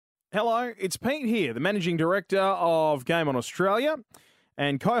Hello, it's Pete here, the Managing Director of Game On Australia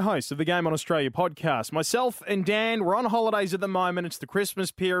and co-host of the Game On Australia podcast. Myself and Dan, we're on holidays at the moment. It's the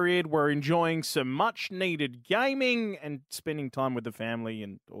Christmas period. We're enjoying some much-needed gaming and spending time with the family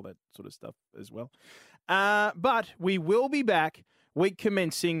and all that sort of stuff as well. But we will be back week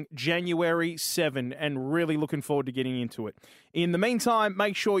commencing January 7 and really looking forward to getting into it. In the meantime,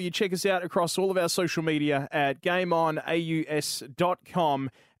 make sure you check us out across all of our social media at gameonaus.com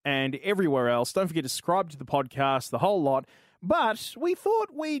and everywhere else. Don't forget to subscribe to the podcast, the whole lot. But we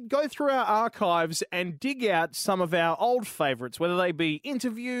thought we'd go through our archives and dig out some of our old favourites, whether they be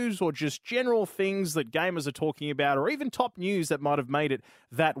interviews or just general things that gamers are talking about, or even top news that might have made it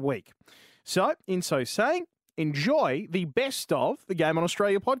that week. So, in so saying, enjoy the best of the Game On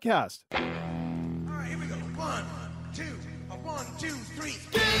Australia podcast. All right, here we go. 1, 2, 1, 2, 3.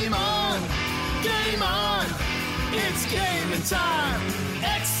 Game on, game on, it's gaming time.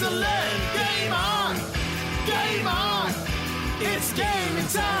 Excellent, game on, it's gaming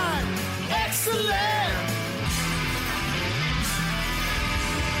time. Excellent.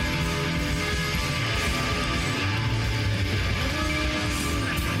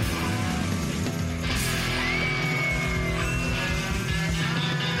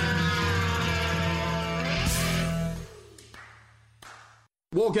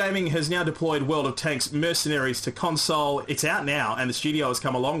 Wargaming has now deployed World of Tanks Mercenaries to console. It's out now, and the studio has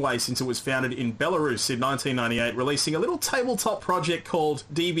come a long way since it was founded in Belarus in 1998, releasing a little tabletop project called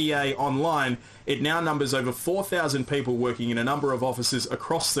DBA Online. It now numbers over 4,000 people working in a number of offices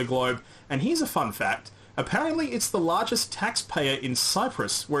across the globe. And here's a fun fact. Apparently, it's the largest taxpayer in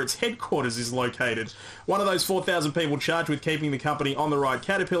Cyprus, where its headquarters is located. One of those 4,000 people charged with keeping the company on the right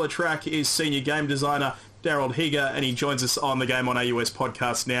Caterpillar track is senior game designer Daryl Higa, and he joins us on the Game On AUS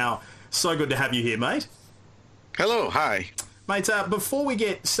podcast now. So good to have you here, mate. Hello, hi. Mate, before we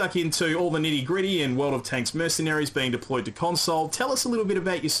get stuck into all the nitty-gritty and World of Tanks Mercenaries being deployed to console, tell us a little bit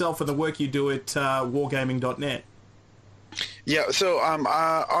about yourself and the work you do at wargaming.net. Yeah, so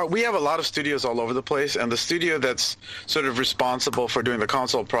we have a lot of studios all over the place, and the studio that's sort of responsible for doing the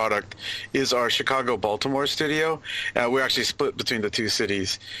console product is our Chicago-Baltimore studio. We're actually split between the two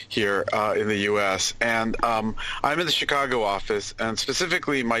cities here in the U.S., and I'm in the Chicago office, and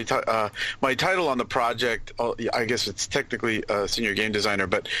specifically my title on the project, I guess it's technically a senior game designer,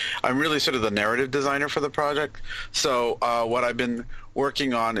 but I'm really sort of the narrative designer for the project. So what I've been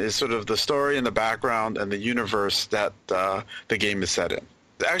working on is sort of the story and the background and the universe that the game is set in.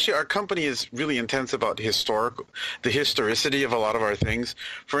 Actually, our company is really intense about the historicity of a lot of our things.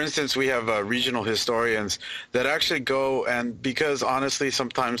 For instance, we have regional historians that actually go, and because honestly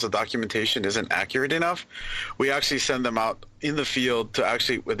sometimes the documentation isn't accurate enough, we actually send them out in the field to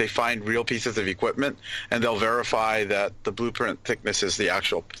actually, where they find real pieces of equipment, and they'll verify that the blueprint thickness is the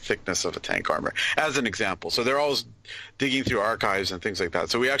actual thickness of a tank armor, as an example. So they're always digging through archives and things like that.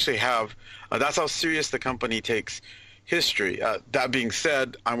 So we actually have, that's how serious the company takes history. That being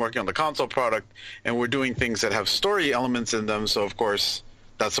said, I'm working on the console product, and we're doing things that have story elements in them. So of course,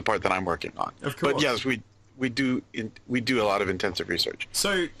 that's the part that I'm working on. Of course. But yes, we do a lot of intensive research.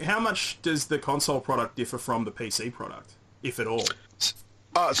 So how much does the console product differ from the PC product, if at all?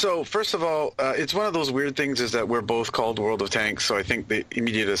 So first of all, it's one of those weird things is that we're both called World of Tanks, so I think the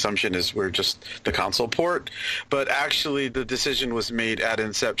immediate assumption is we're just the console port. But actually, the decision was made at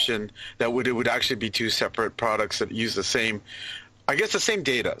inception that it would actually be two separate products that use the same, I guess, the same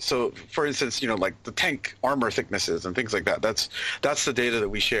data. So for instance, like the tank armor thicknesses and things like that, that's the data that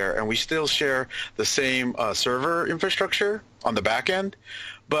we share. And we still share the same server infrastructure on the back end.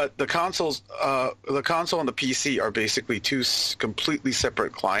 But the console and the PC are basically two completely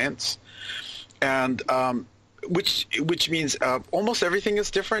separate clients, and which means almost everything is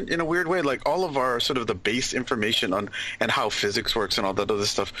different in a weird way. Like all of our sort of the base information on and how physics works and all that other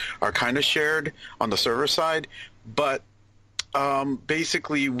stuff are kind of shared on the server side, but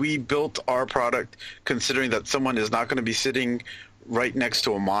basically we built our product considering that someone is not going to be sitting right next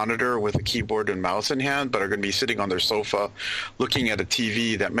to a monitor with a keyboard and mouse in hand, but are going to be sitting on their sofa looking at a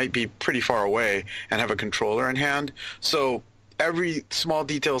TV that might be pretty far away and have a controller in hand. So every small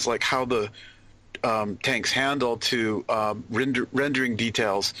details, like how the tanks handle to rendering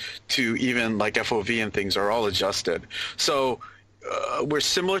details to even like FOV and things, are all adjusted. So we're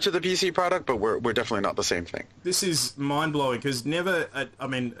similar to the PC product, but we're definitely not the same thing. This is mind-blowing because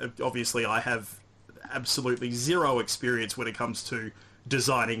obviously I have absolutely zero experience when it comes to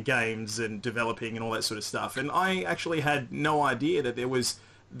designing games and developing and all that sort of stuff. And I actually had no idea that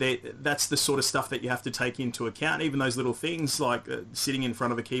that's the sort of stuff that you have to take into account, even those little things like sitting in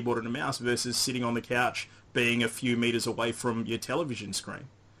front of a keyboard and a mouse versus sitting on the couch being a few meters away from your television screen.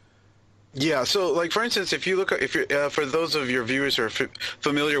 Yeah, so like for instance, if you look at, if you for those of your viewers who are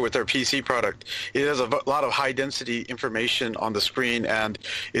familiar with our PC product, it has a lot of high density information on the screen, and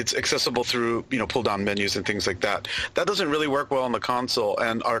it's accessible through pull down menus and things like that. That doesn't really work well on the console,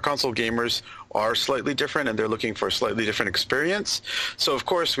 and our console gamers are slightly different, and they're looking for a slightly different experience. So of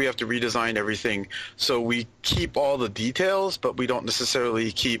course we have to redesign everything. So we keep all the details, but we don't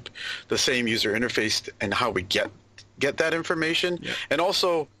necessarily keep the same user interface and how we get that information. Yeah. And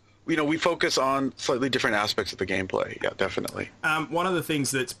also, we focus on slightly different aspects of the gameplay. Yeah, definitely. One of the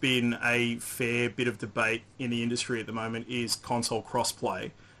things that's been a fair bit of debate in the industry at the moment is console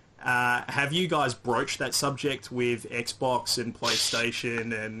crossplay. Have you guys broached that subject with Xbox and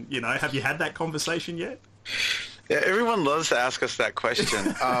PlayStation? And, have you had that conversation yet? Yeah, everyone loves to ask us that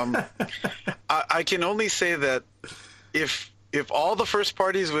question. I can only say that if all the first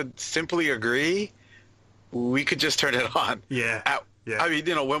parties would simply agree, we could just turn it on. Yeah. I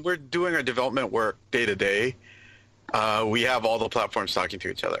mean, when we're doing our development work day to day, we have all the platforms talking to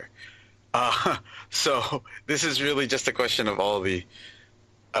each other. So this is really just a question of all the,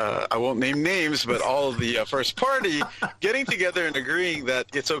 I won't name names, but all of the first party getting together and agreeing that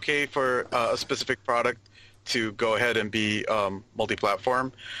it's okay for a specific product to go ahead and be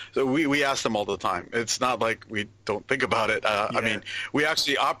multi-platform. So we ask them all the time. It's not like we don't think about it. I mean, we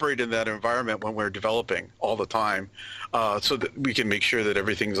actually operate in that environment when we're developing all the time, so that we can make sure that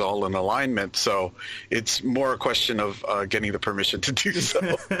everything's all in alignment. So it's more a question of getting the permission to do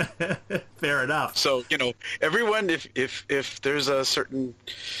so. Fair enough. So, everyone, if there's a certain,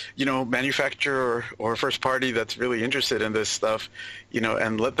 manufacturer or first party that's really interested in this stuff,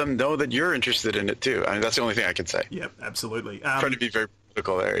 and let them know that you're interested in it too. I mean, that's the only thing I can say. Yep, absolutely. Trying to be very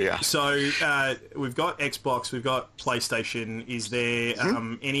political there, yeah. So we've got Xbox, we've got PlayStation. Is there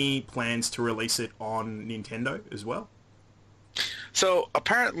any plans to release it on Nintendo as well? So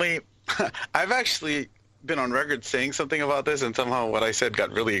apparently, I've actually been on record saying something about this, and somehow what I said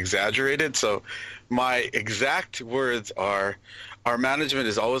got really exaggerated. So my exact words are, our management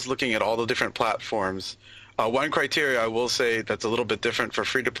is always looking at all the different platforms. One criteria I will say that's a little bit different for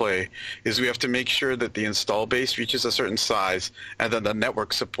free-to-play is we have to make sure that the install base reaches a certain size, and then the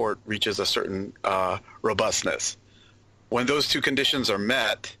network support reaches a certain robustness. When those two conditions are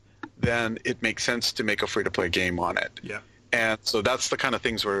met, then it makes sense to make a free-to-play game on it. Yeah. And so that's the kind of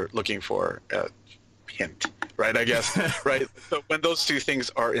things we're looking for. Hint, right? I guess, right? So when those two things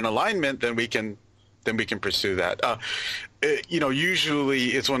are in alignment, then we can pursue that. Usually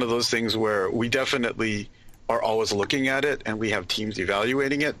it's one of those things where we definitely are always looking at it, and we have teams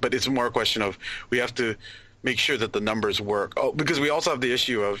evaluating it, but it's more a question of we have to make sure that the numbers work. Because we also have the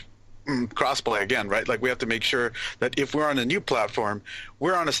issue of crossplay again, right? Like we have to make sure that if we're on a new platform,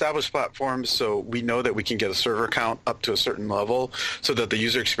 we're on established platforms, so we know that we can get a server count up to a certain level so that the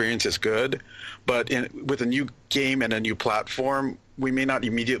user experience is good. But with a new game and a new platform, we may not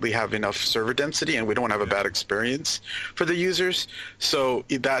immediately have enough server density, and we don't want to have a bad experience for the users. So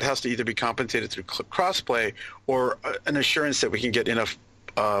that has to either be compensated through crossplay or an assurance that we can get enough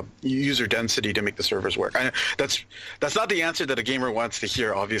user density to make the servers work. That's not the answer that a gamer wants to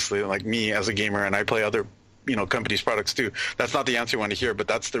hear, obviously, like me as a gamer, and I play other companies' products too. That's not the answer you want to hear, but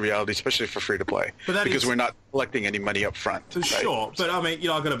that's the reality, especially for free to play, because we're not collecting any money up front. Right? Sure, but I mean,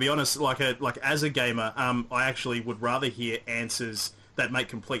 I've got to be honest. Like as a gamer, I actually would rather hear answers that make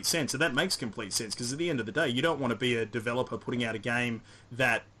complete sense, and that makes complete sense because at the end of the day, you don't want to be a developer putting out a game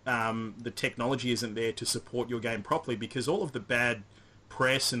that the technology isn't there to support your game properly, because all of the bad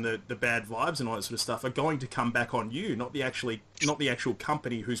press and the bad vibes and all that sort of stuff are going to come back on you, not the actual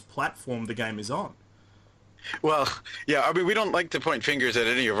company whose platform the game is on. Well, yeah, I mean, we don't like to point fingers at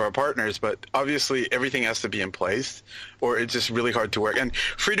any of our partners, but obviously everything has to be in place or it's just really hard to work. And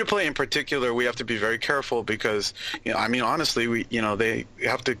free-to-play in particular, we have to be very careful because, I mean, honestly, they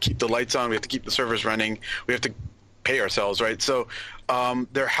have to keep the lights on, we have to keep the servers running, we have to pay ourselves, right? So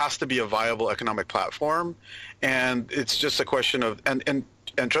there has to be a viable economic platform, and it's just a question of,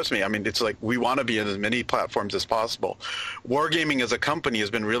 and trust me, I mean, it's like we want to be in as many platforms as possible. Wargaming as a company has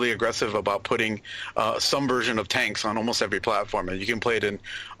been really aggressive about putting some version of tanks on almost every platform. And you can play it in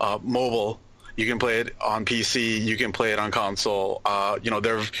mobile, you can play it on PC, you can play it on console.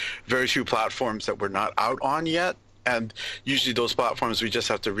 There are very few platforms that we're not out on yet. And usually those platforms, we just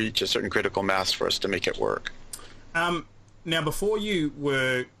have to reach a certain critical mass for us to make it work. Now, before you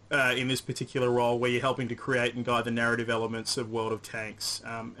were in this particular role where you're helping to create and guide the narrative elements of World of Tanks,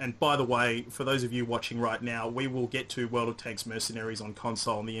 and by the way, for those of you watching right now, we will get to World of Tanks Mercenaries on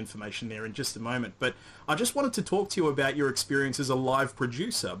console and the information there in just a moment. But I just wanted to talk to you about your experience as a live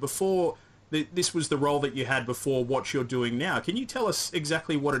producer. Before this was the role that you had before what you're doing now. Can you tell us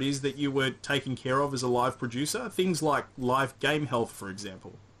exactly what it is that you were taking care of as a live producer? Things like live game health, for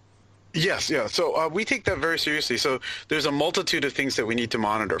example. Yes, yeah. So we take that very seriously. So there's a multitude of things that we need to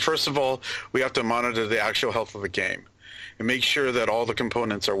monitor. First of all, we have to monitor the actual health of the game and make sure that all the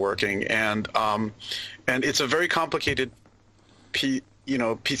components are working. And it's a very complicated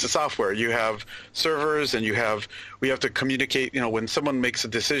piece of software. You have servers, and we have to communicate. When someone makes a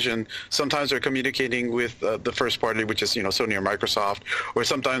decision, sometimes they're communicating with the first party, which is Sony or Microsoft, or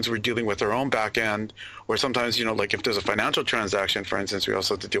sometimes we're dealing with our own back end, or sometimes like if there's a financial transaction, for instance, we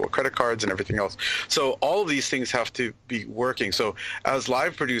also have to deal with credit cards and everything else. So all of these things have to be working. So as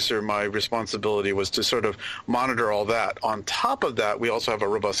live producer, my responsibility was to sort of monitor all that. On top of that, we also have a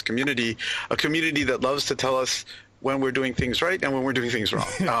robust community, a community that loves to tell us when we're doing things right and when we're doing things wrong.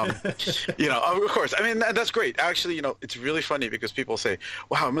 Of course. I mean, that's great. Actually, it's really funny because people say,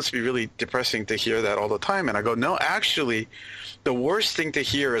 wow, it must be really depressing to hear that all the time. And I go, no, actually, the worst thing to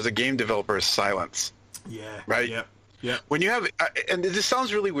hear as a game developer is silence. Yeah. Right? Yeah. Yeah. When you have, and this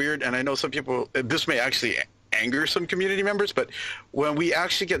sounds really weird, and I know some people, this may actually anger some community members, but when we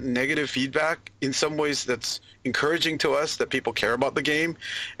actually get negative feedback, in some ways that's encouraging to us that people care about the game,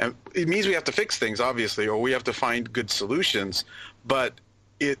 and it means we have to fix things, obviously, or we have to find good solutions, but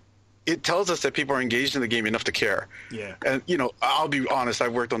it tells us that people are engaged in the game enough to care. Yeah. And I'll be honest,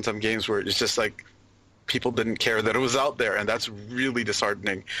 I've worked on some games where it's just like people didn't care that it was out there, and that's really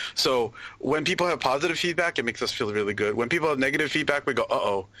disheartening. So when people have positive feedback, it makes us feel really good. When people have negative feedback, we go,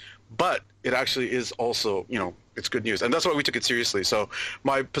 uh-oh. But it actually is also, it's good news. And that's why we took it seriously. So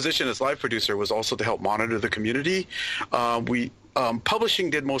my position as live producer was also to help monitor the community. Publishing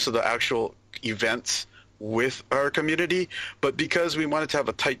did most of the actual events with our community, but because we wanted to have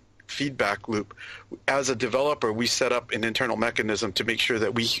a tight feedback loop, as a developer, we set up an internal mechanism to make sure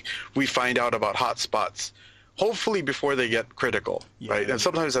that we find out about hotspots, hopefully before they get critical, right? And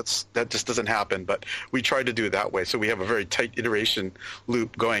sometimes that just doesn't happen, but we try to do it that way. So we have a very tight iteration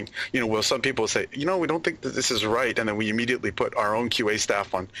loop going. Well, some people say, we don't think that this is right, and then we immediately put our own QA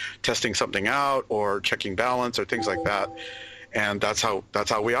staff on testing something out or checking balance or things like that, and that's how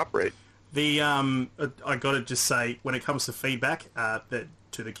we operate. I got to just say, when it comes to feedback, that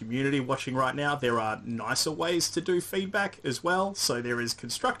to the community watching right now, there are nicer ways to do feedback as well. So there is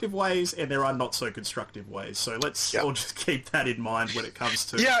constructive ways and there are not so constructive ways. So let's all just keep that in mind when it comes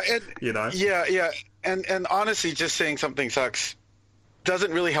to, And honestly, just saying something sucks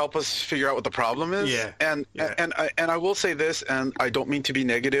doesn't really help us figure out what the problem is. And I will say this, and I don't mean to be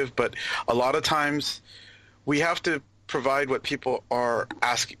negative, but a lot of times we have to provide what people are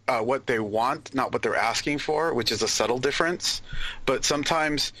asking, what they want, not what they're asking for, which is a subtle difference. But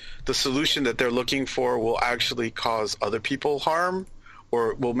sometimes the solution that they're looking for will actually cause other people harm,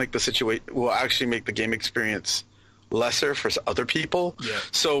 or will actually make the game experience lesser for other people. Yeah.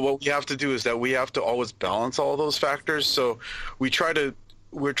 So what we have to do is that we have to always balance all those factors. So we're trying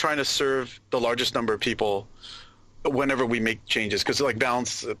to serve the largest number of people whenever we make changes, because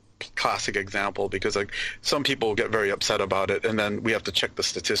balance is a classic example, because some people get very upset about it, and then we have to check the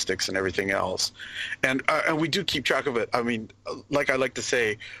statistics and everything else, and we do keep track of it. I mean, like I like to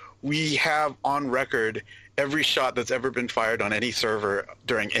say, we have on record every shot that's ever been fired on any server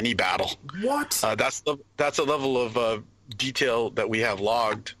during any battle. What? That's a level of detail that we have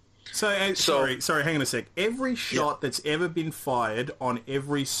logged. So sorry, hang on a sec. Every shot that's ever been fired on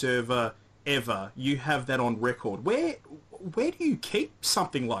every server ever, you have that on record. Where do you keep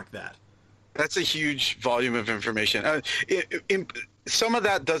something like that? That's a huge volume of information. Some of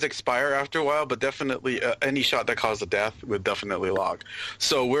that does expire after a while, but definitely any shot that caused a death would definitely log.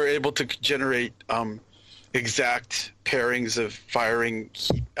 So we're able to generate exact pairings of firing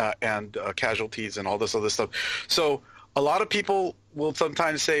and casualties and all this other stuff. So a lot of people will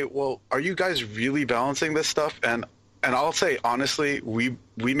sometimes say, well, are you guys really balancing this stuff? And I'll say, honestly, we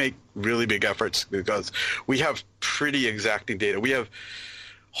make really big efforts because we have pretty exacting data. We have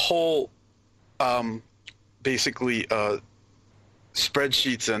whole, basically,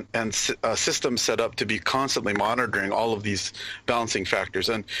 spreadsheets and systems set up to be constantly monitoring all of these balancing factors.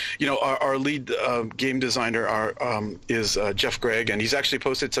 And, our lead game designer is Jeff Gregg, and he's actually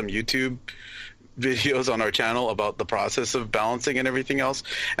posted some YouTube videos on our channel about the process of balancing and everything else.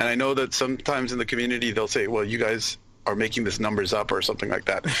 And I know that sometimes in the community they'll say, well, you guys are making this numbers up or something like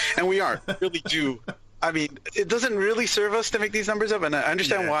that. And we aren't. We really do. I mean, it doesn't really serve us to make these numbers up. And I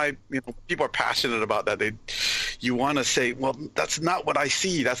understand why people are passionate about that. You want to say, well, that's not what I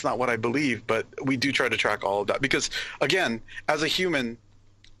see. That's not what I believe. But we do try to track all of that. Because, again, as a human,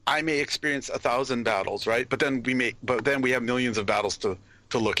 I may experience 1,000 battles, right? But then we have millions of battles to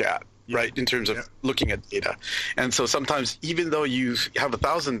look at. right, in terms of looking at data. And so sometimes, even though you have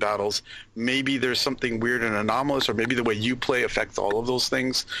 1,000 battles, maybe there's something weird and anomalous, or maybe the way you play affects all of those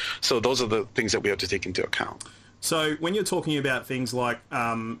things. So those are the things that we have to take into account. So when you're talking about things like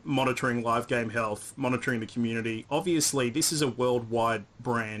monitoring live game health, monitoring the community, obviously this is a worldwide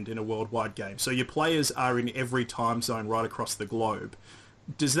brand in a worldwide game. So your players are in every time zone right across the globe.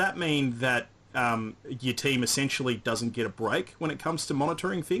 Does that mean that your team essentially doesn't get a break when it comes to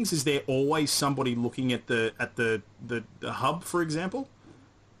monitoring things? Is there always somebody looking at the hub, for example?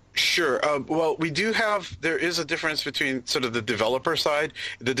 Sure. Well, there is a difference between sort of the developer side.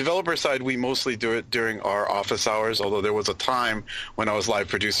 The developer side, we mostly do it during our office hours, although there was a time when I was live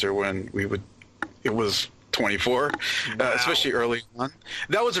producer when it was 24, especially early on.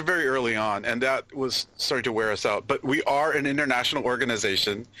 That was very early on, and that was starting to wear us out. But we are an international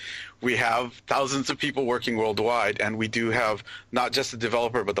organization. We have thousands of people working worldwide, and we do have not just the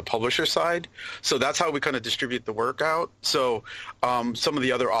developer but the publisher side. So that's how we kind of distribute the work out. So some of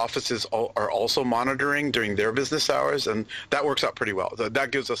the other offices are also monitoring during their business hours, and that works out pretty well.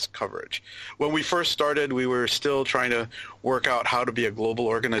 That gives us coverage. When we first started, we were still trying to work out how to be a global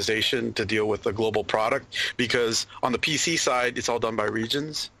organization to deal with a global product, because on the PC side, it's all done by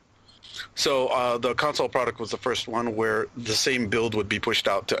regions. So the console product was the first one where the same build would be pushed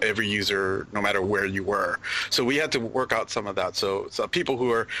out to every user no matter where you were. So we had to work out some of that. So people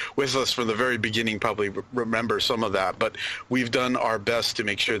who are with us from the very beginning probably remember some of that. But we've done our best to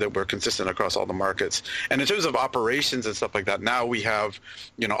make sure that we're consistent across all the markets. And in terms of operations and stuff like that, now we have,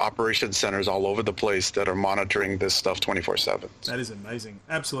 operations centers all over the place that are monitoring this stuff 24/7. That is amazing.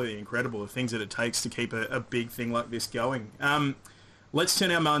 Absolutely incredible, the things that it takes to keep a big thing like this going. Let's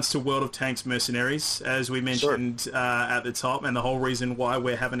turn our minds to World of Tanks Mercenaries, as we mentioned at the top, and the whole reason why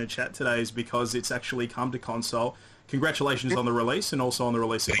we're having a chat today is because it's actually come to console. Congratulations on the release, and also on the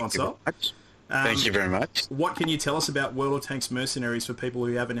release of console. Thank you very much. What can you tell us about World of Tanks Mercenaries for people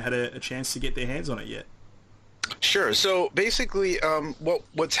who haven't had a chance to get their hands on it yet? Sure. So basically,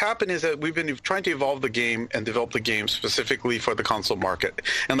 what's happened is that we've been trying to evolve the game and develop the game specifically for the console market.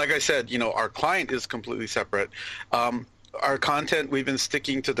 And like I said, our client is completely separate. Our content, we've been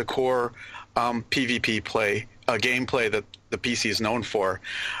sticking to the core PvP gameplay that the PC is known for.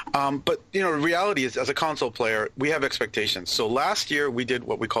 But, the reality is, as a console player, we have expectations. So last year, we did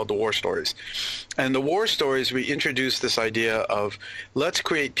what we called the War Stories. And the War Stories, we introduced this idea of let's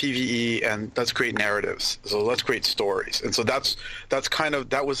create PvE and let's create narratives. So let's create stories. And so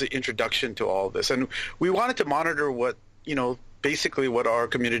that was the introduction to all of this. And we wanted to monitor what, basically what our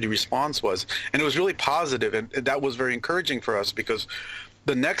community response was. And it was really positive, and that was very encouraging for us, because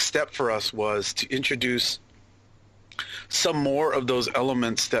the next step for us was to introduce some more of those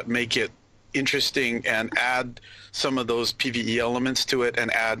elements that make it interesting and add some of those PvE elements to it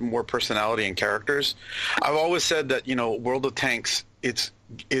and add more personality and characters. I've always said that, World of Tanks, its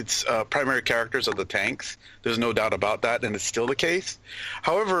primary characters are the tanks. There's no doubt about that, and it's still the case.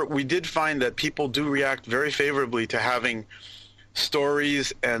 However, we did find that people do react very favorably to having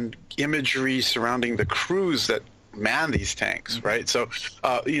stories and imagery surrounding the crews that man these tanks, right? So,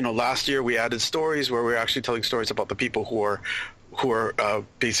 last year we added stories where we're actually telling stories about the people who are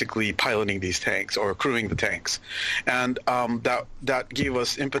basically piloting these tanks or crewing the tanks, and that gave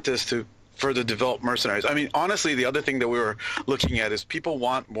us impetus to further develop Mercenaries. I mean, honestly, the other thing that we were looking at is people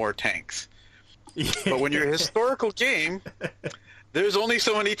want more tanks, but when you're a historical game, there's only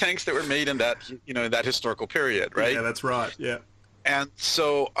so many tanks that were made in that that historical period, right? Yeah, that's right. Yeah. And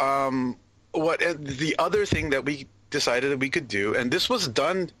so the other thing that we decided that we could do, and this was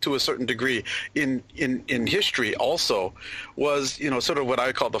done to a certain degree in history also, was sort of what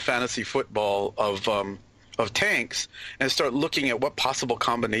I call the fantasy football of tanks, and start looking at what possible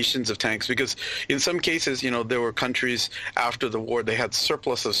combinations of tanks, because in some cases there were countries after the war, they had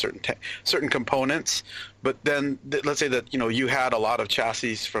surplus of certain components, but then let's say that you had a lot of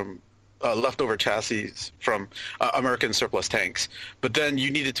chassis from leftover chassis from American surplus tanks, but then you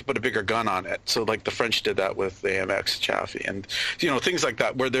needed to put a bigger gun on it. So like the French did that with the AMX chassis, and things like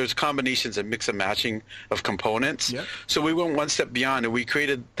that, where there's combinations and mix and matching of components. Yep. So we went one step beyond, and we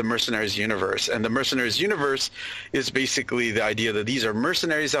created the Mercenaries universe. And the Mercenaries universe is basically the idea that these are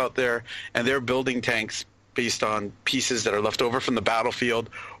mercenaries out there, and they're building tanks based on pieces that are left over from the battlefield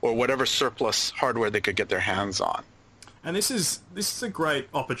or whatever surplus hardware they could get their hands on. And this is a great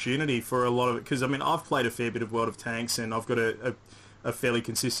opportunity for a lot of it, because I've played a fair bit of World of Tanks, and I've got a fairly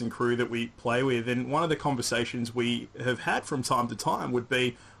consistent crew that we play with, and one of the conversations we have had from time to time would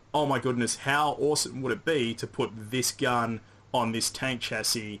be, oh my goodness, how awesome would it be to put this gun on this tank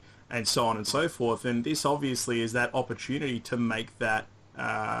chassis, and so on and so forth. And this obviously is that opportunity to make that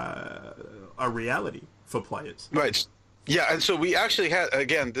a reality for players. Right. Yeah, and so we actually had,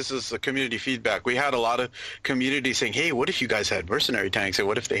 again, this is a community feedback. We had a lot of community saying, hey, what if you guys had mercenary tanks, and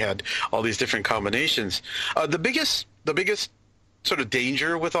what if they had all these different combinations? The biggest sort of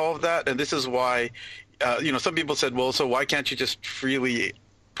danger with all of that, and this is why, some people said, well, so why can't you just freely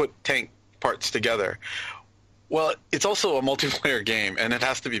put tank parts together? Well, it's also a multiplayer game, and it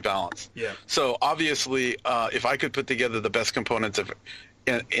has to be balanced. Yeah. So obviously, if I could put together the best components of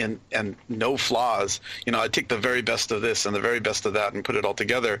and no flaws, I'd take the very best of this and the very best of that and put it all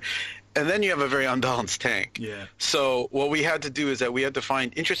together. And then you have a very unbalanced tank. Yeah. So what we had to do is that we had to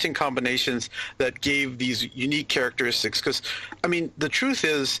find interesting combinations that gave these unique characteristics. Because, the truth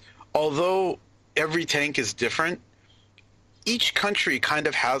is, although every tank is different, each country kind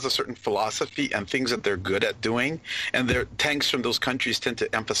of has a certain philosophy and things that they're good at doing, and their tanks from those countries tend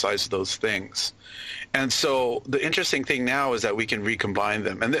to emphasize those things. And so the interesting thing now is that we can recombine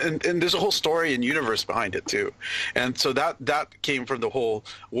them, and there's a whole story and universe behind it too. And so that came from the whole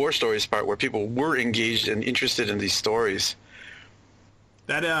war stories part, where people were engaged and interested in these stories.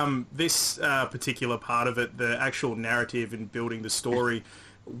 That this particular part of it, the actual narrative and building the story,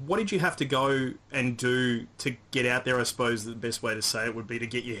 what did you have to go and do to get out there? I suppose the best way to say it would be to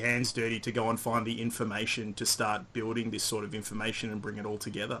get your hands dirty, to go and find the information, to start building this sort of information and bring it all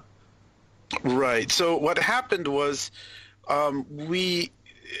together. Right. So what happened was we,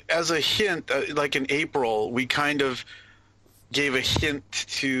 as a hint, like in April, we kind of gave a hint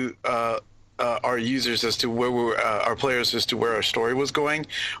to our users as to where our players as to where our story was going.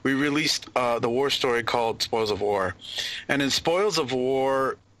 We released the war story called Spoils of War. And in Spoils of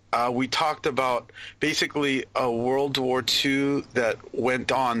War, we talked about basically a World War II that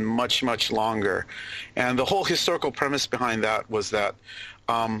went on much, much longer. And the whole historical premise behind that was that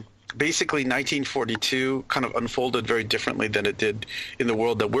basically 1942 kind of unfolded very differently than it did in the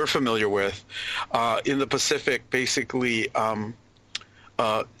world that we're familiar with. In the Pacific, basically,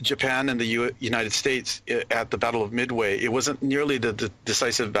 Japan and the United States at the Battle of Midway, it wasn't nearly the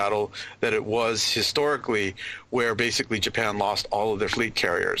decisive battle that it was historically, where basically Japan lost all of their fleet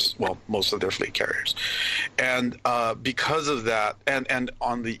carriers, well, most of their fleet carriers. And because of that, and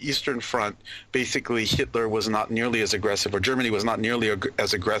on the Eastern Front, basically Hitler was not nearly as aggressive, or Germany was not nearly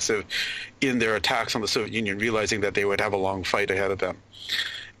as aggressive in their attacks on the Soviet Union, realizing that they would have a long fight ahead of them.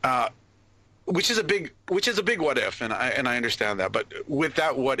 Which is a big what if, and I understand that. But with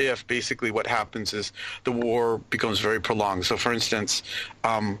that what if, basically what happens is the war becomes very prolonged. So, for instance,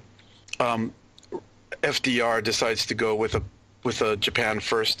 FDR decides to go with a Japan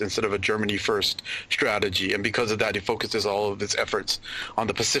first instead of a Germany first strategy, and because of that, he focuses all of his efforts on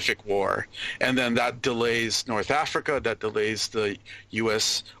the Pacific War, and then that delays North Africa, that delays the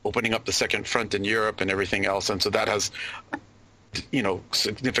U.S. opening up the second front in Europe and everything else, and so that has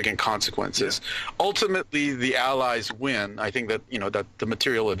significant consequences. Yeah. Ultimately, the Allies win. I think that, that the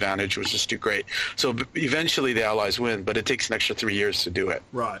material advantage was just too great. So eventually the Allies win, but it takes an extra 3 years to do it.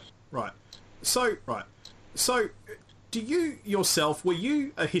 Right. So do you yourself, were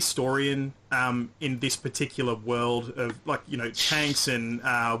you a historian in this particular world of, tanks and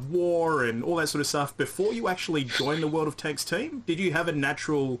war and all that sort of stuff before you actually joined the World of Tanks team? Did you have a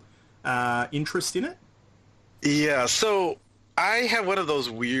natural interest in it? Yeah, so I had one of those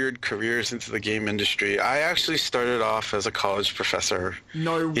weird careers into the game industry. I actually started off as a college professor.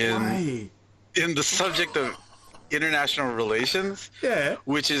 No way. In the subject of international relations. Yeah.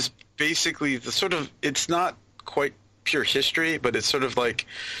 Which is basically it's not quite pure history, but it's sort of like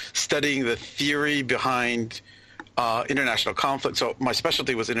studying the theory behind international conflict. So my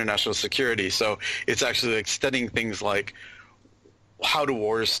specialty was international security. So it's actually like studying things like, how do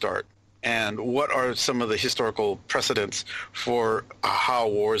wars start? And what are some of the historical precedents for how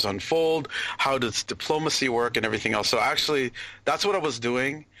wars unfold? How does diplomacy work and everything else? So actually, that's what I was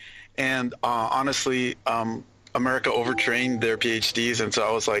doing. And honestly, America overtrained their PhDs, and so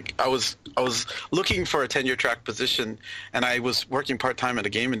I was looking for a tenure track position, and I was working part-time in the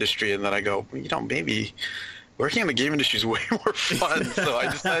game industry, and then I go, maybe working in the game industry is way more fun. So I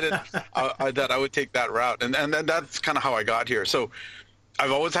decided that I would take that route, and that's kind of how I got here. So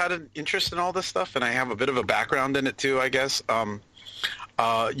I've always had an interest in all this stuff, and I have a bit of a background in it too, I guess.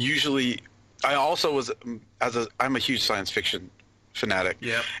 Usually, I also was I'm a huge science fiction fanatic.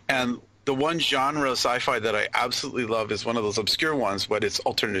 Yeah. And the one genre of sci-fi that I absolutely love is one of those obscure ones, but it's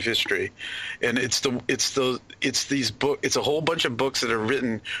alternative history, and it's a whole bunch of books that are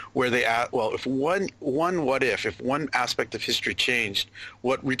written where they add, well, if one aspect of history changed,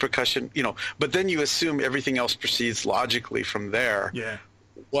 what repercussion, but then you assume everything else proceeds logically from there. Yeah.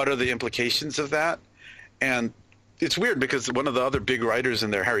 What are the implications of that? And it's weird because one of the other big writers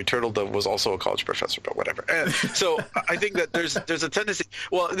in there, Harry Turtledove, was also a college professor, but whatever. And so I think that there's a tendency.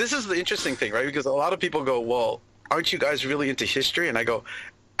 Well, this is the interesting thing, right? Because a lot of people go, well, aren't you guys really into history? And I go,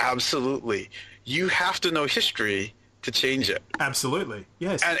 absolutely. You have to know history to change it. Absolutely.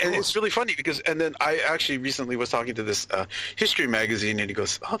 Yes. And it's really funny because, and then I actually recently was talking to this history magazine, and he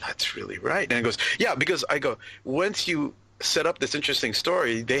goes, oh, that's really right. And he goes, yeah, because I go, once you set up this interesting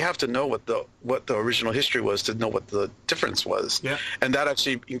story, they have to know what the original history was to know what the difference was. Yeah. And that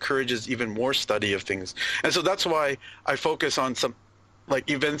actually encourages even more study of things. And so that's why I focus on some like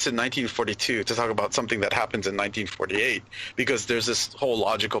events in 1942 to talk about something that happens in 1948, because there's this whole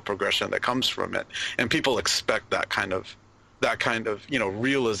logical progression that comes from it, and people expect that kind of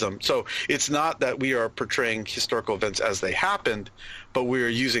realism. So it's not that we are portraying historical events as they happened, but we're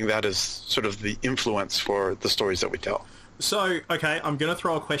using that as sort of the influence for the stories that we tell. So, okay, I'm going to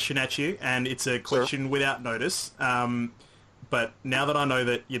throw a question at you, and it's a question without notice. But now that I know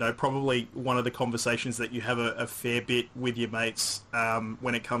that, probably one of the conversations that you have a fair bit with your mates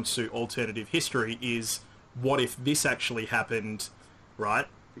when it comes to alternative history is, what if this actually happened, right?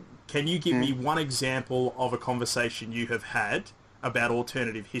 Can you give me one example of a conversation you have had about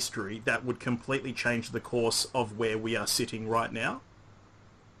alternative history that would completely change the course of where we are sitting right now?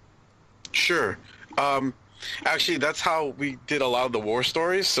 Sure. Actually, that's how we did a lot of the war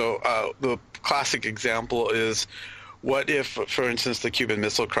stories. So the classic example is, what if, for instance, the Cuban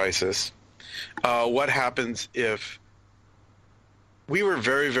Missile Crisis, what happens if we were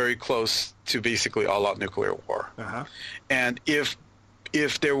very, very close to basically all-out nuclear war? Uh-huh. And if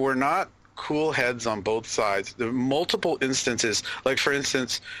there were not cool heads on both sides, there were multiple instances, like, for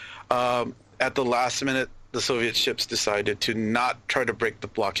instance, at the last minute, the Soviet ships decided to not try to break the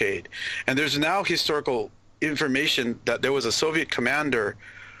blockade. And there's now historical information that there was a Soviet commander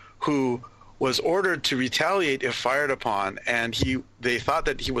who was ordered to retaliate if fired upon, and they thought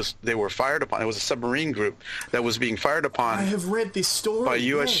that they were fired upon. It was a submarine group that was being fired upon. I have read this story by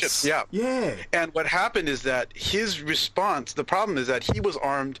U.S. ships. Yeah. Yeah. And what happened is that his response, the problem is that he was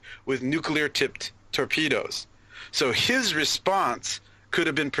armed with nuclear-tipped torpedoes. So his response could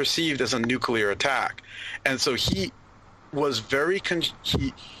have been perceived as a nuclear attack. And so he was very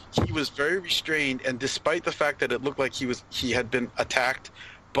restrained, and despite the fact that it looked like he had been attacked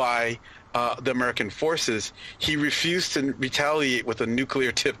by the American forces, he refused to retaliate with a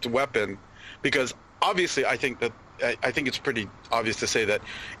nuclear-tipped weapon, because obviously I think it's pretty obvious to say that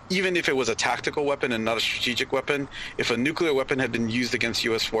even if it was a tactical weapon and not a strategic weapon, if a nuclear weapon had been used against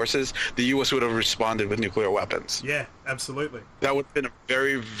U.S. forces, the U.S. would have responded with nuclear weapons. Yeah, absolutely. That would have been a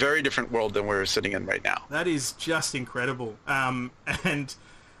very, very different world than we're sitting in right now. That is just incredible. And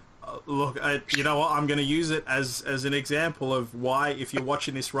look, you know what? I'm going to use it as an example of why, if you're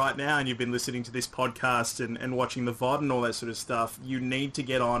watching this right now and you've been listening to this podcast and watching the VOD and all that sort of stuff, you need to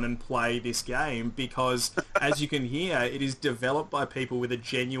get on and play this game, because as you can hear, it is developed by people with a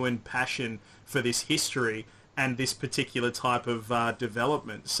genuine passion for this history and this particular type of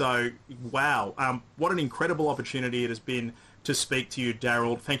development. So, wow, what an incredible opportunity it has been to speak to you,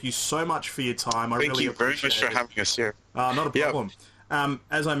 Daryl. Thank you so much for your time. I really appreciate it. Thank you very much for having us here. Not a problem. Yeah.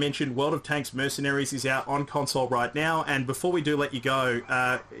 As I mentioned, World of Tanks Mercenaries is out on console right now, and before we do let you go,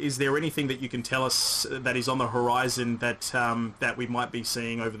 is there anything that you can tell us that is on the horizon that we might be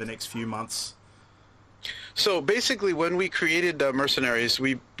seeing over the next few months? So basically, when we created Mercenaries,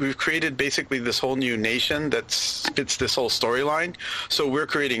 we've created basically this whole new nation that fits this whole storyline. So we're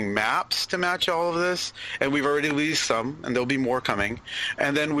creating maps to match all of this, and we've already released some, and there'll be more coming.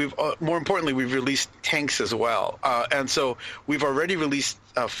 And then more importantly, we've released tanks as well. And so we've already released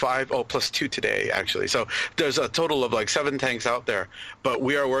 5, plus 2 today, actually. So there's a total of like 7 tanks out there, but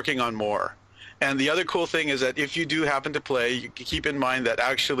we are working on more. And the other cool thing is that if you do happen to play, you can keep in mind that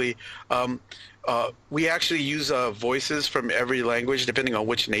actually we actually use voices from every language depending on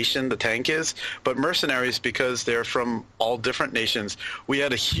which nation the tank is. But Mercenaries, because they're from all different nations, we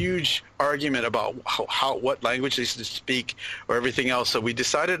had a huge argument about what language they should speak or everything else. So we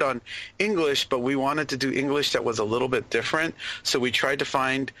decided on English, but we wanted to do English that was a little bit different. So we tried to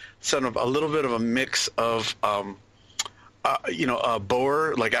find sort of a little bit of a mix of Boer,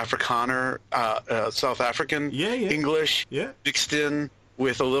 like Afrikaner, South African English mixed in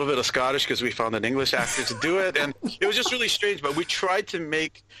with a little bit of Scottish, because we found an English actor to do it, and it was just really strange. But we tried to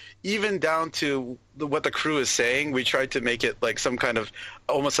make, even down to what the crew is saying, we tried to make it like some kind of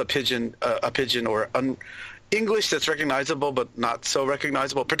almost a pidgin or English that's recognizable but not so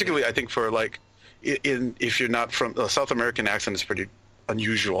recognizable. Particularly, I think for like if you're not from the South American accent is pretty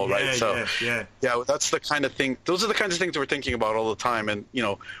unusual, right? So that's the kind of thing. Those are the kinds of things we're thinking about all the time, and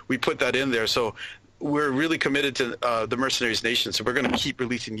we put that in there. So we're really committed to the Mercenaries Nation, so we're going to keep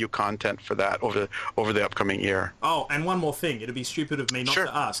releasing new content for that over the upcoming year. Oh, and one more thing. It'd be stupid of me not Sure.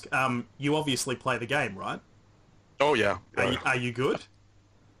 to ask. You obviously play the game, right? Oh yeah. Are you good?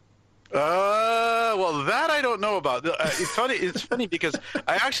 Well, that I don't know about. It's funny because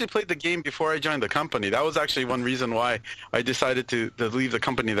I actually played the game before I joined the company. That was actually one reason why I decided to leave the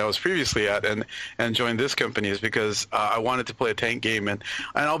company that I was previously at and join this company, is because I wanted to play a tank game. And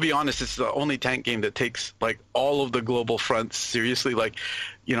I'll be honest, it's the only tank game that takes like all of the global fronts seriously. Like,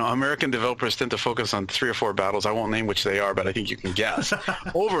 you know, American developers tend to focus on 3 or 4 battles. I won't name which they are, but I think you can guess.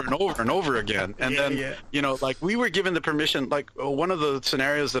 Over and over and over again. And you know, like we were given the permission, like one of the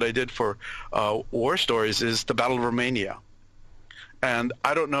scenarios that I did for War Stories is the Battle of Romania. And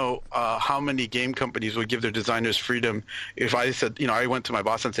I don't know how many game companies would give their designers freedom if I said, you know, I went to my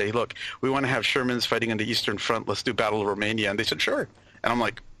boss and say, hey, look, we want to have Shermans fighting on the Eastern Front. Let's do Battle of Romania. And they said, sure. And I'm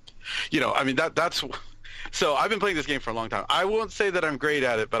like, you know, I mean, that's... So I've been playing this game for a long time. I won't say that I'm great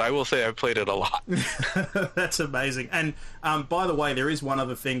at it, but I will say I've played it a lot. That's amazing. And by the way, there is one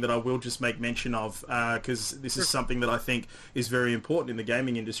other thing that I will just make mention of, because this is something that I think is very important in the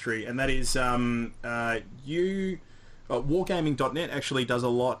gaming industry, and that is Wargaming.net actually does a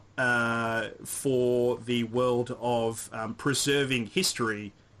lot for the world of preserving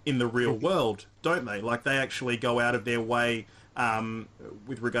history in the real world, don't they? Like, they actually go out of their way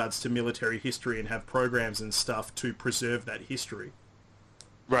with regards to military history and have programs and stuff to preserve that history.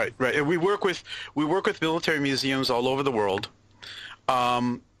 Right. And we work with military museums all over the world.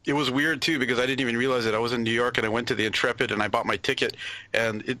 It was weird too because I didn't even realize it. I was in New York and I went to the Intrepid and I bought my ticket,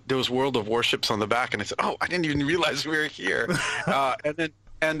 and there was World of Warships on the back, and I said, "Oh, I didn't even realize we were here."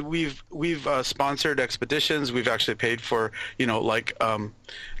 And we've sponsored expeditions. We've actually paid for, you know, like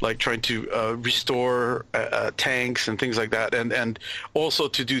trying to restore tanks and things like that, and also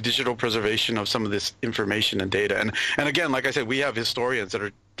to do digital preservation of some of this information and data. And again, like I said, we have historians that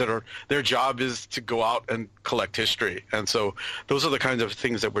are their job is to go out and collect history, and so those are the kinds of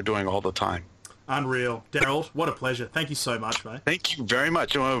things that we're doing all the time. Unreal. Daryl, what a pleasure. Thank you so much, mate. Thank you very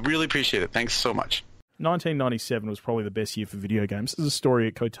much. I really appreciate it. Thanks so much. 1997 was probably the best year for video games. There's a story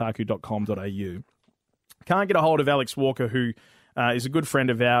at kotaku.com.au. Can't get a hold of Alex Walker, who is a good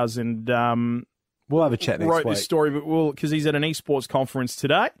friend of ours, and we'll have a chat next wrote week. This story, but because he's at an esports conference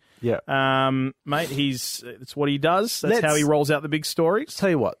today. Yeah, mate, it's what he does. That's how he rolls out the big stories.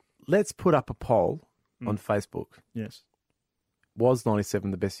 Tell you what, let's put up a poll on Facebook. Yes. Was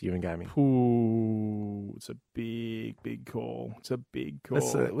 97 the best year in gaming? Ooh, it's a big call. It's a big call.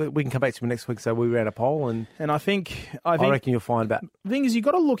 We can come back to you next week. So we ran a poll, and I think I reckon you'll find that. The thing is, you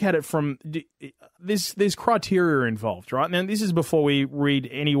got to look at it from there's criteria involved, right? Now, this is before we read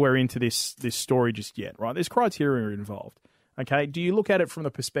anywhere into this story just yet, right? There's criteria involved. Okay, do you look at it from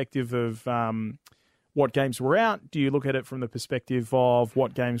the perspective of what games were out? Do you look at it from the perspective of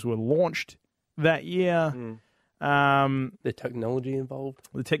what games were launched that year? The technology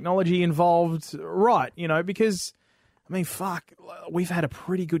involved. Right, you know, because, I mean, fuck, we've had a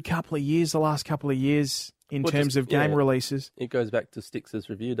pretty good couple of years, the last couple of years, in terms of game releases. It goes back to Styx's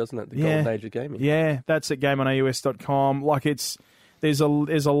review, doesn't it? The golden age of gaming. Yeah, that's at GameOnAUS.com. Like, there's a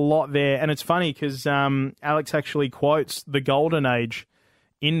lot there, and it's funny because Alex actually quotes the golden age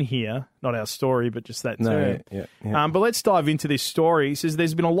in here, not our story, but just that term. Yeah. But let's dive into this story. He says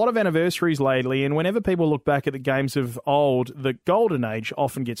there's been a lot of anniversaries lately, and whenever people look back at the games of old, the golden age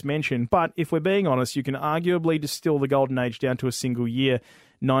often gets mentioned. But if we're being honest, you can arguably distill the golden age down to a single year,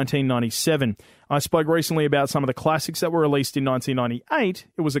 1997. I spoke recently about some of the classics that were released in 1998.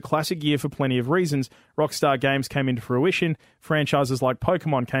 It was a classic year for plenty of reasons. Rockstar Games came into fruition, franchises like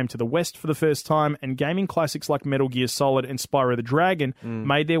Pokemon came to the West for the first time, and gaming classics like Metal Gear Solid and Spyro the Dragon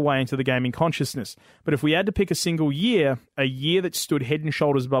made their way into the gaming consciousness. But if we had to pick a single year, a year that stood head and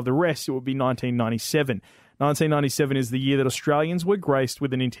shoulders above the rest, it would be 1997. 1997 is the year that Australians were graced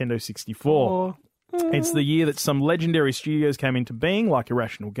with a Nintendo 64. It's the year that some legendary studios came into being, like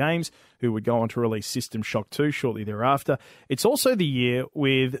Irrational Games, who would go on to release System Shock 2 shortly thereafter. It's also the year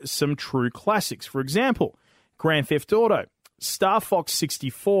with some true classics. For example, Grand Theft Auto, Star Fox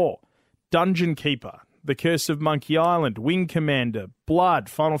 64, Dungeon Keeper, The Curse of Monkey Island, Wing Commander, Blood,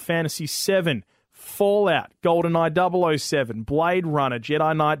 Final Fantasy VII, Fallout, GoldenEye 007, Blade Runner,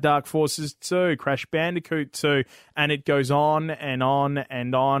 Jedi Knight Dark Forces 2, Crash Bandicoot 2, and it goes on and on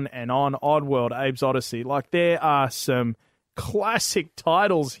and on and on. Oddworld, Abe's Odyssey. Like, there are some classic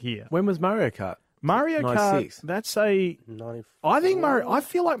titles here. When was Mario Kart? Mario 96. Kart, that's a... 94. I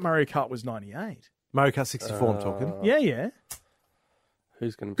feel like Mario Kart was 98. Mario Kart 64, I'm talking. Yeah.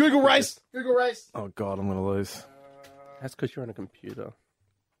 Who's going to... Google race! Oh, God, I'm going to lose. That's because you're on a computer.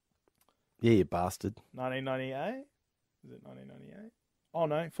 Yeah, you bastard. 1998? Is it 1998? Oh,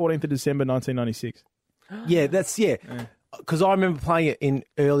 no. 14th of December, 1996. Yeah, because I remember playing it in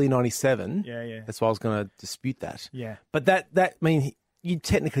early 97. Yeah. That's why I was going to dispute that. Yeah. But you'd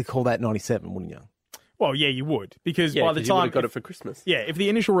technically call that 97, wouldn't you? Well, yeah, you would. Because by the you time... would have got it for Christmas. Yeah, if the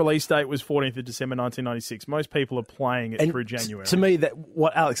initial release date was 14th of December 1996, most people are playing it through January. To me, that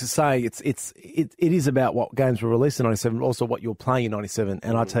what Alex is saying, it is about what games were released in 97, but also what you're playing in 97.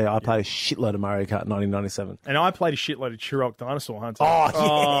 And I tell you, I played a shitload of Mario Kart in 1997. And I played a shitload of Turok Dinosaur Hunter.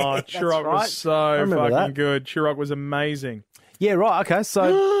 Oh, Turok right. was so fucking good. Turok was amazing. Yeah, right. Okay,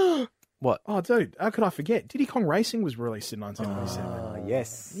 so... What? Oh, dude, how could I forget? Diddy Kong Racing was released in 1997.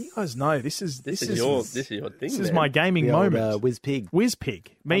 Yes. You guys know this is your thing. This is my gaming The moment. old, Whiz-Pig.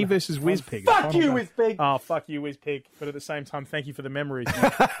 Whiz-Pig. Me versus Whiz-Pig. Fuck you, Whiz-Pig. Oh, fuck you, Whiz-Pig. But at the same time, thank you for the memories.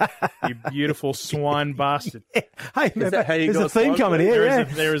 You beautiful swine bastard. Hey, that how you there's got a theme Swanky? coming here,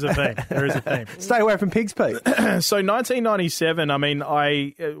 There is a theme. There is a theme. Stay away from Pig's Peak. So 1997, I mean,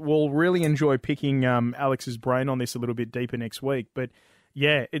 I will really enjoy picking Alex's brain on this a little bit deeper next week. But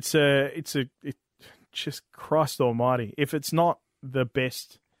yeah, it's just Christ almighty. If it's not the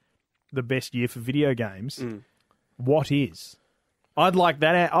best year for video games, what is? I'd like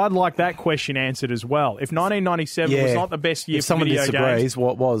that question answered as well. If 1997 was not the best year if for someone video disagrees, games,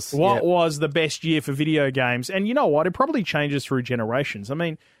 what was? what was the best year for video games? And you know what? It probably changes through generations. I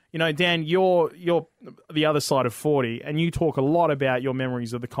mean, you know, Dan, you're the other side of 40, and you talk a lot about your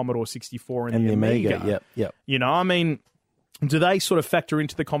memories of the Commodore 64 and the Amiga. Yep. You know, I mean, do they sort of factor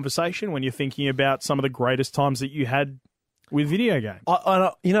into the conversation when you're thinking about some of the greatest times that you had with video games?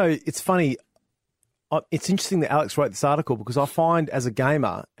 You know, it's funny. It's interesting that Alex wrote this article because I find as a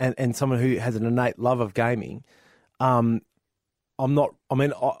gamer and someone who has an innate love of gaming, I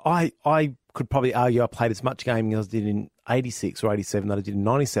could probably argue I played as much gaming as I did in 86 or 87 that I did in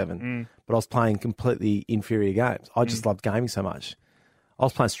 97, but I was playing completely inferior games. I just loved gaming so much. I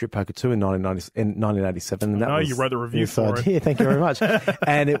was playing Strip Poker 2 in 1987. And you wrote the review for it. Yeah, thank you very much.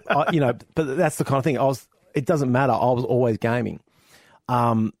 And, but that's the kind of thing. It doesn't matter. I was always gaming.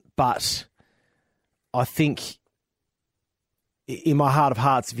 But I think in my heart of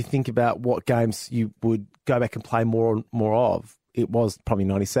hearts, if you think about what games you would go back and play more of, it was probably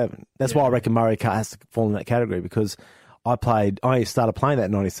 97. That's why I reckon Mario Kart has to fall in that category because I started playing that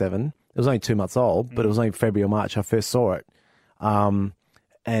in 97. It was only 2 months old, but it was only February or March I first saw it.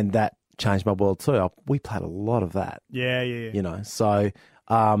 And that changed my world too. We played a lot of that. Yeah. You know, so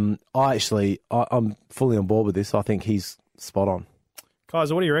I'm fully on board with this. I think he's spot on.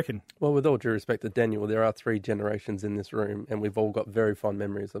 Kaiser, what do you reckon? Well, with all due respect to Daniel, there are 3 generations in this room, and we've all got very fond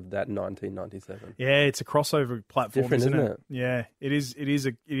memories of that 1997. Yeah, it's a crossover platform, Different, isn't isn't it? Yeah, it is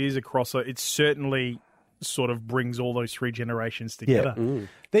a crossover. It certainly sort of brings all those 3 generations together. Yeah.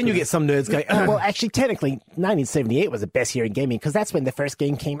 Then you get some nerds going, well, actually, technically, 1978 was the best year in gaming because that's when the first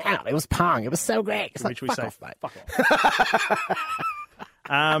game came out. It was Pong. It was so great. It's Which like, we fuck say, off, mate. fuck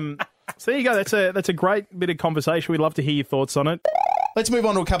off. So there you go. That's a great bit of conversation. We'd love to hear your thoughts on it. Let's move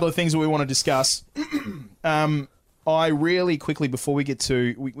on to a couple of things that we want to discuss. I really quickly, before we get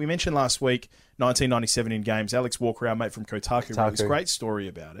to... We mentioned last week, 1997 in games. Alex Walker, our mate from Kotaku, wrote this great story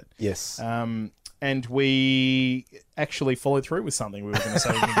about it. Yes. And we actually followed through with something we were going to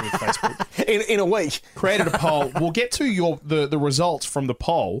say we were going to do with Facebook. In a week. Created a poll. We'll get to the results from the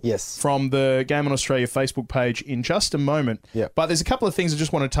poll from the Game on Australia Facebook page in just a moment. Yep. But there's a couple of things I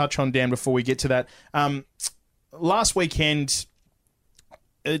just want to touch on, Dan, before we get to that. Last weekend,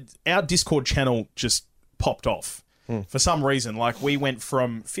 our Discord channel just popped off. For some reason. Like, we went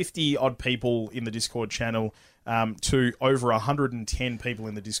from 50-odd people in the Discord channel to over 110 people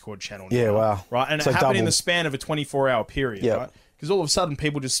in the Discord channel now. Yeah, wow. Right? And So it happened double. in the span of a 24-hour period, Yep. right? Because all of a sudden,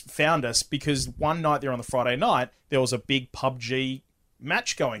 people just found us because one night there on the Friday night, there was a big PUBG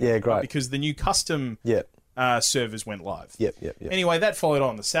match going on. Yeah, right? great. Because the new custom servers went live. Yep. Anyway, that followed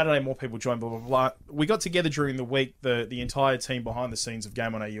on. The Saturday, more people joined, blah, blah, blah. We got together during the week, the entire team behind the scenes of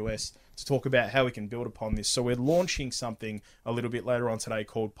Game on AUS, to talk about how we can build upon this. So we're launching something a little bit later on today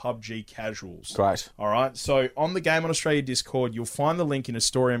called PUBG Casuals. Great. All right. So on the Game on Australia Discord, you'll find the link in a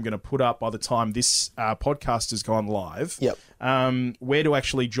story I'm going to put up by the time this podcast has gone live. Yep. Where to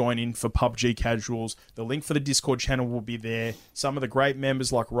actually join in for PUBG Casuals. The link for the Discord channel will be there. Some of the great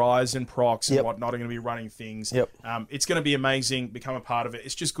members like Rise and Prox and whatnot are going to be running things. Yep. It's going to be amazing. Become a part of it.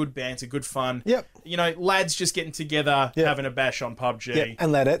 It's just good banter, good fun. Yep. You know, lads just getting together, having a bash on PUBG. Yep.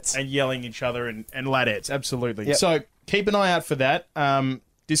 And ladettes. And yelling each other and ladettes. Absolutely. Yep. So keep an eye out for that.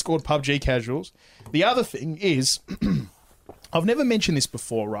 Discord PUBG Casuals. The other thing is, I've never mentioned this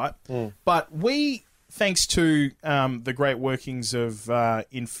before, right? But we thanks to the great workings of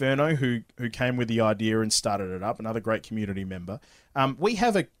Inferno, who came with the idea and started it up, another great community member, we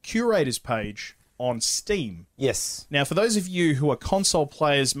have a curators page on Steam. Yes. Now, for those of you who are console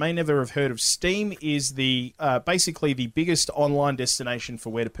players, may never have heard of Steam, is the basically the biggest online destination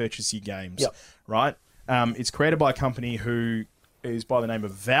for where to purchase your games. Yep. Right? It's created by a company who is by the name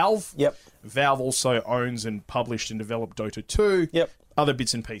of Valve. Yep. Valve also owns and published and developed Dota 2. Yep. Other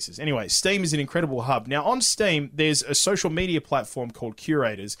bits and pieces. Anyway, Steam is an incredible hub. Now, on Steam, there's a social media platform called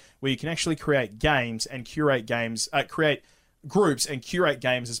Curators where you can actually create games and create groups and curate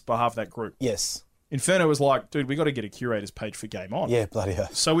games as behalf of that group. Yes. Inferno was like, dude, we got to get a curators page for Game On. Yeah, bloody hell.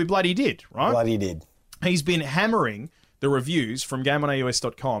 So we bloody did, right? Bloody did. He's been hammering the reviews from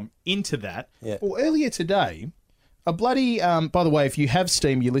GameOnAUS.com into that. Yeah. Well, earlier today, a bloody, by the way, if you have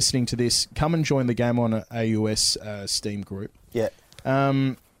Steam, you're listening to this, come and join the Game On AUS Steam group. Yeah.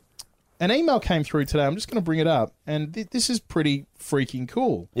 An email came through today. I'm just going to bring it up, and this is pretty freaking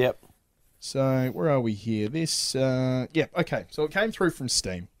cool. Yep. So where are we here? This, okay. So it came through from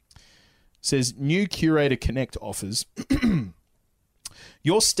Steam. It says new Curator Connect offers.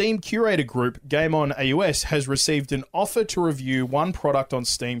 Your Steam Curator group, Game On AUS, has received an offer to review one product on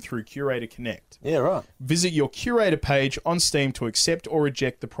Steam through Curator Connect. Yeah, right. Visit your Curator page on Steam to accept or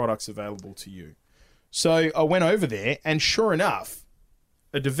reject the products available to you. So I went over there, and sure enough,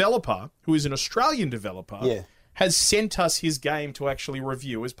 a developer, who is an Australian developer, has sent us his game to actually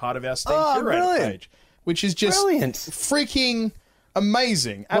review as part of our Steam Curator page, which is just freaking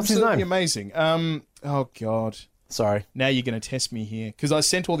amazing. What's his Absolutely name? amazing. Oh, God. Sorry. Now you're going to test me here, because I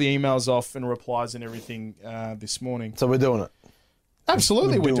sent all the emails off and replies and everything this morning. So we're doing it.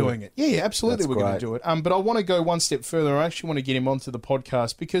 Absolutely, we're doing it. Yeah, absolutely, That's we're going great. to do it. But I want to go one step further. I actually want to get him onto the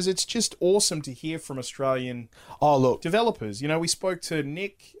podcast because it's just awesome to hear from Australian developers. You know, we spoke to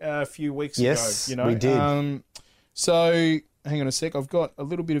Nick a few weeks ago. You know, we did. So hang on a sec. I've got a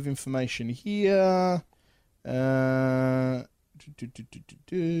little bit of information here. And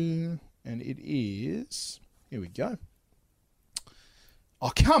it is... Here we go.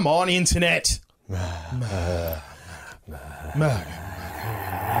 Oh, come on, Internet! Malcolm!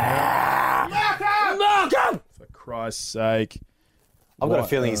 For Christ's sake. I've got a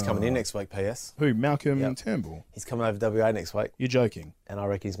feeling he's coming in next week, PS. Who, Malcolm Turnbull? He's coming over to WA next week. You're joking. And I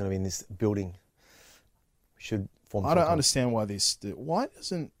reckon he's going to be in this building. We should form I don't understand why this... Why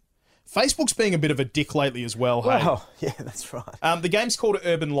doesn't... Facebook's being a bit of a dick lately as well, hey? Well, yeah, that's right. The game's called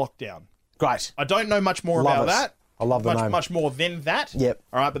Urban Lockdown. Great. I don't know much more Love about it. that. I love the name. Much more than that. Yep.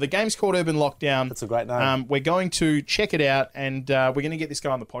 All right, but the game's called Urban Lockdown. That's a great name. We're going to check it out, and we're going to get this guy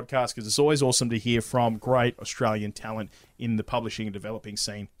on the podcast because it's always awesome to hear from great Australian talent in the publishing and developing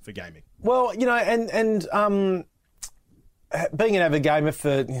scene for gaming. Well, you know, and being an avid gamer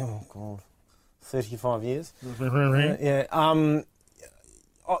for 35 years,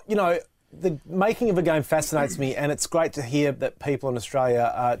 you know, the making of a game fascinates me, and it's great to hear that people in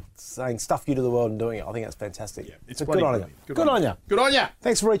Australia are saying stuff you to the world and doing it. I think that's fantastic. Yeah, it's so bloody good on you. brilliant. Good on you. Good on you.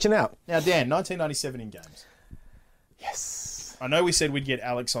 Thanks for reaching out. Now, Dan, 1997 in games. Yes. I know we said we'd get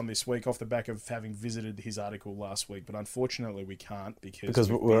Alex on this week off the back of having visited his article last week, but unfortunately we can't because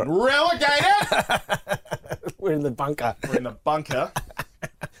we're relegated. We're in the bunker. We're in the bunker.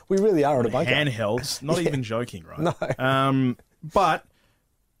 We really are in a bunker. Handhelds. Not even joking, right? No. But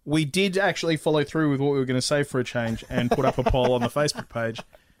we did actually follow through with what we were going to say for a change and put up a poll on the Facebook page.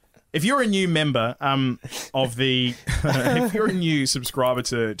 If you're a new member if you're a new subscriber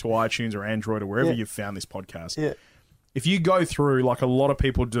to iTunes or Android or wherever you've found this podcast, if you go through like a lot of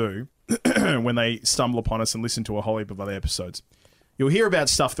people do when they stumble upon us and listen to a whole heap of other episodes, you'll hear about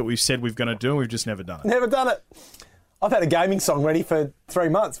stuff that we've said we're going to do and we've just never done it. Never done it. I've had a gaming song ready for 3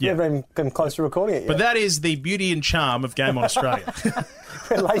 months. We've never even come close to recording it yet. But that is the beauty and charm of Game On Australia.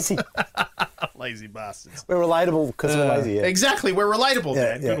 We're lazy. Lazy bastards. We're relatable because we're lazy. Yeah. Exactly. We're relatable,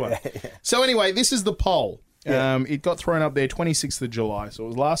 Dan. Good one. Yeah. So anyway, this is the poll. It got thrown up there 26th of July, so it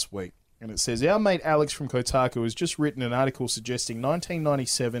was last week. And it says, our mate Alex from Kotaku has just written an article suggesting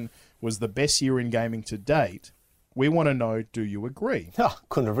 1997 was the best year in gaming to date. We want to know, do you agree? Oh,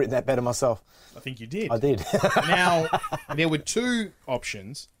 couldn't have written that better myself. I think you did. I did. Now, there were two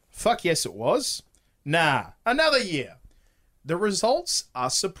options. Fuck yes, it was. Nah, another year. The results are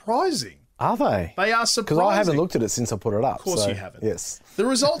surprising. Are they? They are surprising. Because I haven't looked at it since I put it up. Of course you haven't. Yes. The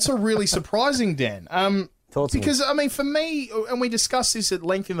results are really surprising, Dan. Thoughts on because, I mean, for me, and we discussed this at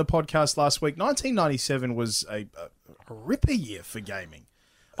length in the podcast last week, 1997 was a ripper year for gaming.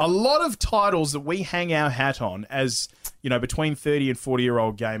 A lot of titles that we hang our hat on as, you know, between 30 and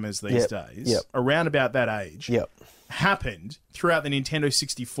 40-year-old gamers these days, around about that age, happened throughout the Nintendo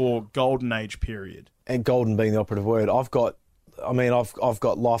 64 Golden Age period. And golden being the operative word. I've got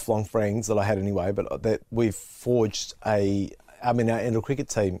lifelong friends that I had anyway, but that we've forged our Endel cricket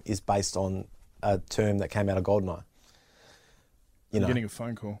team is based on a term that came out of GoldenEye. I'm getting a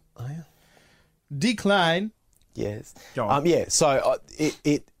phone call. Oh, yeah. Decline. Yes. Go on. So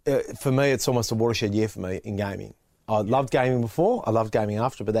for me, it's almost a watershed year for me in gaming. I loved gaming before. I loved gaming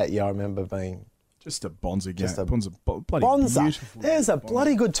after, but that year I remember being just a bonza game. Bloody Bonza. beautiful. There's a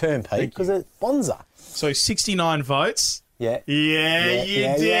bloody good term, Pete, because it's bonza. So 69 votes. Yeah. Yeah, you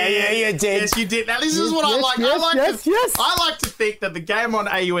did. Yeah, you did. Yes, you did. Now, this is what I like. I like to think that the Game On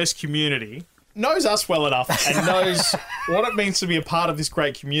AUS community knows us well enough and knows what it means to be a part of this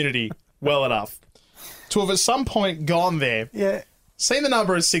great community well enough to have at some point gone there, seen the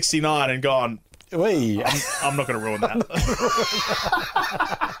number as 69 and gone, I'm not going to ruin that.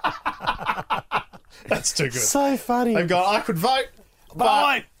 That's too good. So funny. They've gone, I could vote,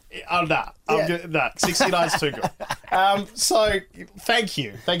 but... Nah, 69's too good. So, thank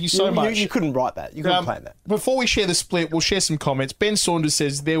you so much. You couldn't write that. You couldn't plan that. Before we share the split, we'll share some comments. Ben Saunders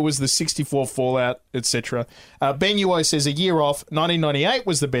says there was the 64 Fallout, etc. Ben Uo says a year off. 1998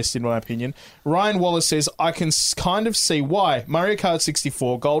 was the best in my opinion. Ryan Wallace says I can kind of see why. Mario Kart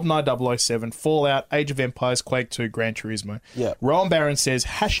 64, GoldenEye 007, Fallout, Age of Empires, Quake 2, Gran Turismo. Yeah. Rowan Barron says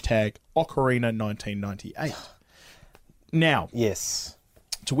 #Ocarina 1998. Now. Yes.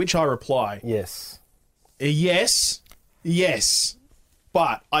 To which I reply, yes,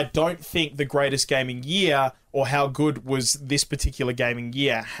 but I don't think the greatest gaming year or how good was this particular gaming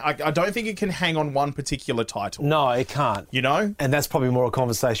year. I don't think it can hang on one particular title. No, it can't. You know? And that's probably more a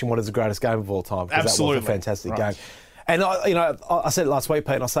conversation, what is the greatest game of all time? Because Absolutely. that was a fantastic game. And, I said it last week,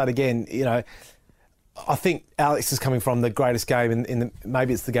 Pete, and I'll say it again, I think Alex is coming from the greatest game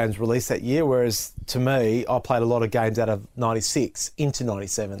maybe it's the games released that year, whereas to me, I played a lot of games out of 96 into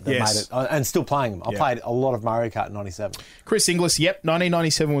 97 that made it, and still playing them. I played a lot of Mario Kart in 97. Chris Inglis,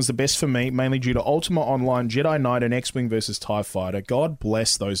 1997 was the best for me, mainly due to Ultima Online, Jedi Knight, and X-Wing versus TIE Fighter. God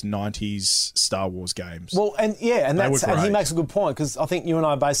bless those 90s Star Wars games. Well, and he makes a good point, because I think you and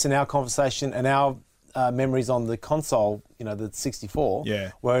I are based in our conversation and our memories on the console, the 64.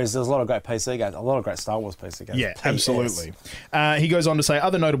 Yeah. Whereas there's a lot of great PC games, a lot of great Star Wars PC games. Yeah, absolutely. He goes on to say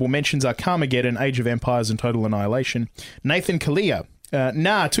other notable mentions are Carmageddon, Age of Empires, and Total Annihilation. Nathan Kalia.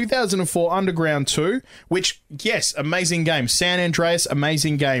 2004 Underground 2, which, yes, amazing game. San Andreas,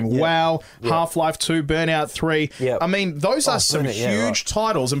 amazing game. Yep. WoW, yep. Half-Life 2, Burnout 3. Yep. I mean, those are some huge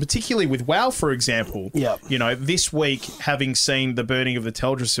titles, and particularly with WoW, for example. Yep. This week, having seen the burning of the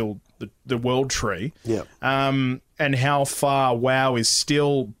Teldrassil, the World Tree, yep. And how far WoW is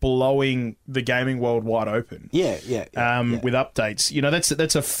still blowing the gaming world wide open. Yeah. With updates.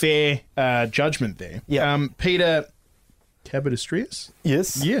 That's a fair judgment there. Yeah. Peter Cabadistrius?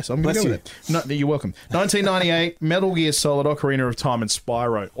 Yes, I'm going to go with it. No, you're welcome. 1998, Metal Gear Solid, Ocarina of Time, and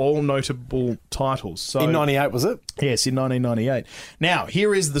Spyro, all notable titles. So, in 98, was it? Yes, in 1998. Now,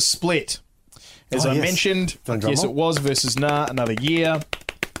 here is the split. As I mentioned, yes, it was versus another year.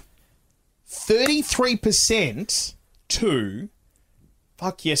 33% to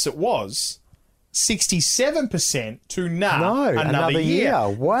fuck yes, it was. 67% to another year.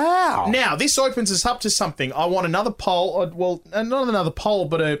 Wow. Now, this opens us up to something. I want another poll. Well, not another poll,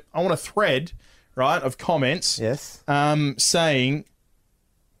 but I want a thread, right, of comments. Yes. Saying,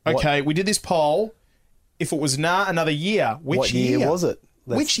 okay, we did this poll. If it was another year, what year was it?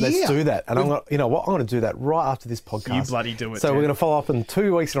 Let's do that. And I'm going to do that right after this podcast. You bloody do it. So we're going to follow up in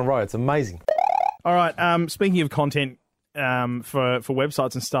 2 weeks in a row. It's amazing. All right. Speaking of content, for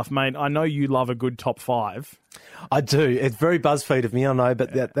websites and stuff, mate, I know you love a good top 5. I do. It's very BuzzFeed of me, I know,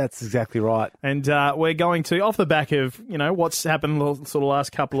 but that's exactly right. And we're going to, off the back of what's happened the sort of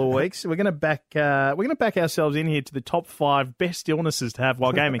last couple of weeks, we're going to back ourselves in here to the top 5 best illnesses to have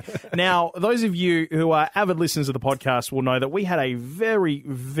while gaming. Now, those of you who are avid listeners of the podcast will know that we had a very,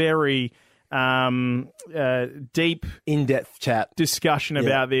 very deep, in-depth chat discussion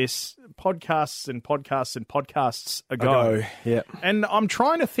about this podcasts ago. Yeah. And I'm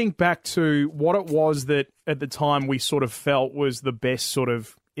trying to think back to what it was that at the time we sort of felt was the best sort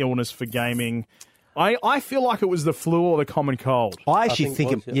of illness for gaming. I feel like it was the flu or the common cold. I actually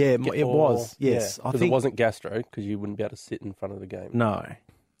think it was. Yes. I think it wasn't gastro, because you wouldn't be able to sit in front of the game. No.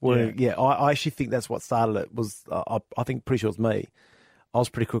 Well, I actually think that's what started it. Was I think pretty sure it was me. I was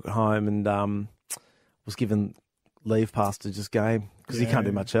pretty quick at home and was given leave pass to just game because you can't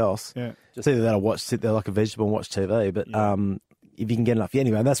do much else. Yeah. It's either that or sit there like a vegetable and watch TV. But if you can get enough.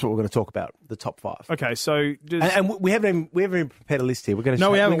 Anyway, and that's what we're going to talk about, the top 5. Okay, so And we haven't even prepared a list here. We're going to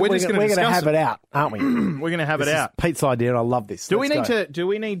No, we haven't. We're just going to discuss have it out, aren't we? we're going to have This it is out. Pete's idea, and I love this. Do we Let's go.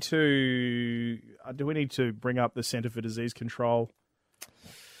 need to bring up the Centre for Disease Control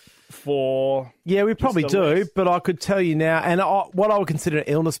for? Yeah, we probably the do, list? but I could tell you now, and what I would consider an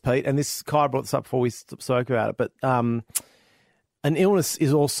illness, Pete, and this Kai brought this up before we spoke about it, but an illness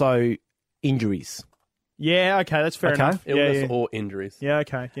is also injuries. Yeah, okay, that's fair Okay. enough. Illness yeah. or injuries. Yeah,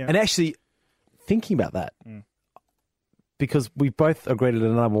 okay, yeah. And actually, thinking about that, because we both agreed at a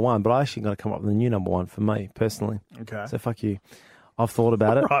number 1, but I actually got to come up with a new number 1 for me personally. Okay. So fuck you. I've thought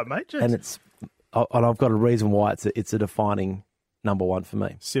about it, Right, mate. and I've got a reason why it's a defining number 1 for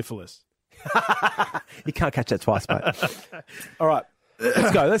me. Syphilis. You can't catch that twice, mate. All right,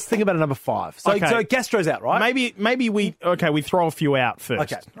 let's go. Let's think about a number 5. So, Okay. so gastro's out, right? Maybe we throw a few out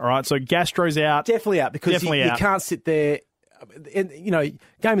first. Okay. All right, so gastro's out. Definitely out because Definitely you out. can't sit there. And,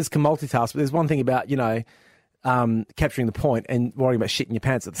 gamers can multitask, but there's one thing about capturing the point and worrying about shitting your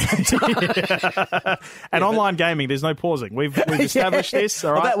pants at the same time. And online gaming, there's no pausing. We've established this,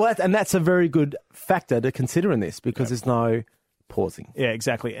 all right? And that's a very good factor to consider in this because there's no pausing. Yeah,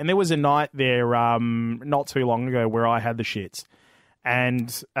 exactly. And there was a night there not too long ago where I had the shits.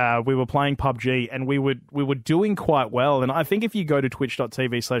 And we were playing PUBG and we were doing quite well. And I think if you go to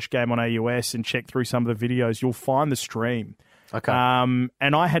twitch.tv/GameOnAUS and check through some of the videos, you'll find the stream. Okay.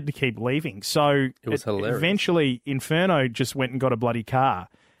 And I had to keep leaving. So It was hilarious. Eventually, Inferno just went and got a bloody car.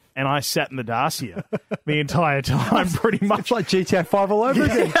 And I sat in the Dacia the entire time, pretty much. It's like GTA 5 all over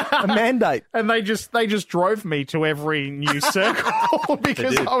again. A mandate. And they just drove me to every new circle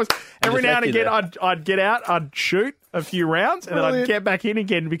because did. I was every just now and left you again I'd get out, I'd shoot a few rounds, and then I'd Brilliant. get back in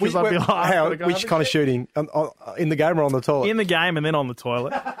again because I'd be like, I've gotta go which have a kind of shit. shooting? In the game or on the toilet? In the game and then on the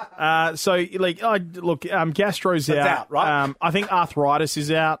toilet. Gastro's That's out, right? I think arthritis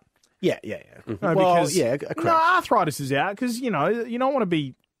is out. yeah. No, Well, because, yeah, no, arthritis is out because you don't want to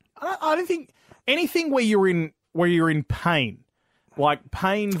be. I don't think anything where you're in pain, like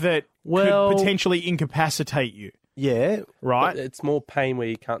pain that Well- could potentially incapacitate you, Yeah. right? But it's more pain where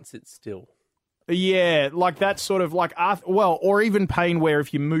you can't sit still. Yeah, like that sort of like or even pain where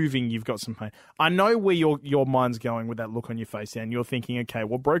if you're moving, you've got some pain. I know where your mind's going with that look on your face, and you're thinking, okay,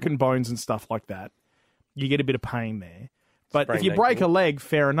 well, broken bones and stuff like that, you get a bit of pain there. But if Sprained you break a ankle. leg,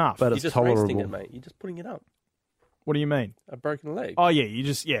 fair enough. But You're it's just resting tolerable. it, mate. You're just putting it up. What do you mean? A broken leg. Oh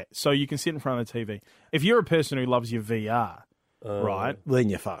yeah, so you can sit in front of the TV. If you're a person who loves your VR, right, Well, then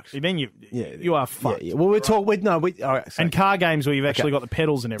you're fucked. then you are fucked. Yeah. Well, we're talking. All right. So And car games where you've actually got the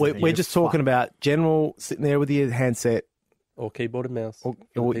pedals and everything. we're you're just talking fucked. about general sitting there with your handset. Or keyboard and mouse. Or,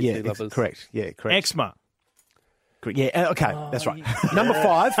 For the PC yeah, lovers. correct. Yeah, correct. eczema. Correct. Yeah, okay, that's right. Number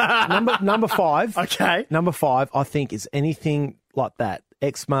 5. Number 5. Okay. Number 5, I think, is anything like that: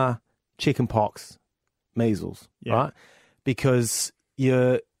 eczema, chickenpox, measles. Yeah. Right? Because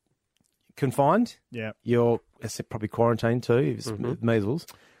you're confined. Yeah. You're probably quarantined too. If it's with measles.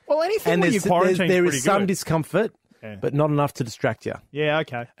 Well, anything And where you quarantine there pretty is some good. discomfort, Yeah. but not enough to distract you. Yeah.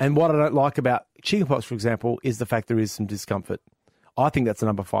 Okay. And what I don't like about chickenpox, for example, is the fact there is some discomfort. I think that's a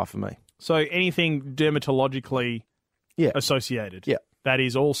number 5 for me. So anything dermatologically Yeah. associated. Yeah. That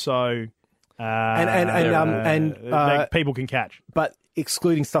is also And people can catch. but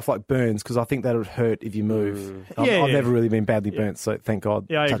excluding stuff like burns, because I think that would hurt if you move. I've Yeah. never really been badly burnt, so thank God.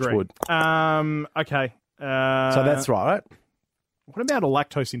 Yeah, I touch agree. wood. Okay. So that's right. What about a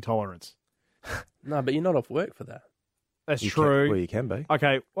lactose intolerance? No, but you're not off work for that. That's You true. Well, you can be.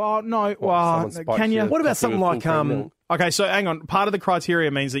 Okay. Well, no. Someone spikes Can you? your What about coffee something with like, full cream milk? Okay, so hang on. Part of the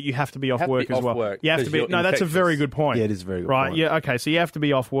criteria means that you have to be off Have to work be as off well. work, You have to 'cause be. you're No, that's a very infectious. good point. Yeah, it is a very good Right. point. Yeah. Okay. So you have to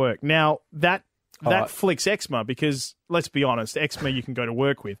be off work. Now that right. flicks eczema because let's be honest, eczema you can go to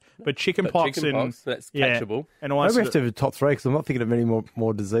work with, but chickenpox and chickenpox, that's yeah, catchable. and all that Maybe we sort have to have a top 3 because I'm not thinking of any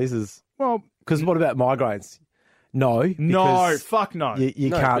more diseases. well, Because what about migraines? No. no, because fuck no, You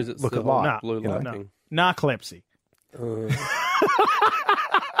No, can't because it's look the at whole light. blue you know. lighting. narcolepsy.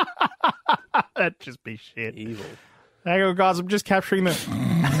 That'd just be shit. Evil. Hang on, guys. I'm just capturing the.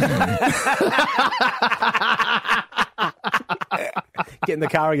 Get in the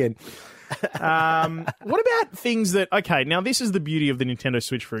car again. What about things that? Okay, now this is the beauty of the Nintendo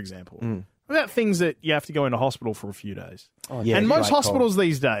Switch, for example. What about things that you have to go into hospital for a few days? Yeah, and most great hospitals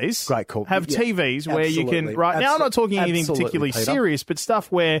these days Great call. have Yeah, TVs where you can. absolutely. Right now, I'm not talking anything Absolutely, particularly Peter. serious, but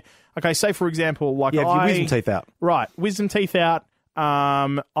stuff where, okay, say for example, like Yeah, have your wisdom teeth out. Right, wisdom teeth out.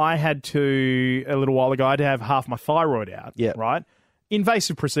 I had to a little while ago. I had to have half my thyroid out. Yeah. Right.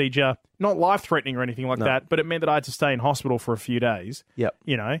 Invasive procedure, not life threatening or anything like that, but it meant that I had to stay in hospital for a few days. Yep.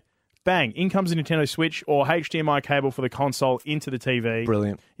 You know, Bang, in comes a Nintendo Switch or HDMI cable for the console into the TV.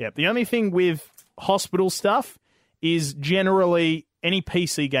 Brilliant. Yep. The only thing with hospital stuff is generally any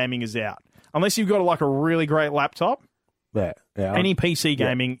PC gaming is out. Unless you've got like a really great laptop, Yeah. any PC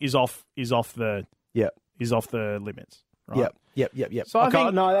gaming is off the Yep. limits. Right? Yep. So I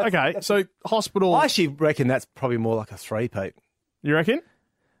think so hospital. I actually reckon that's probably more like a 3, Pete. You reckon?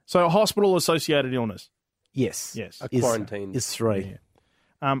 So hospital associated illness. Yes. Yes. Quarantine. Is 3.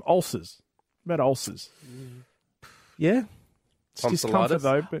 Ulcers. What about ulcers? Yeah. It's discomfort Tonsillitis?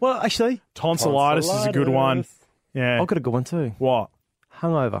 though. But Well, actually, tonsillitis is a good one. Yeah. I've got a good one too. What?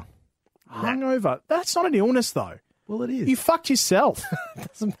 Hungover. Hungover. That's not an illness though. Well, it is. You fucked yourself.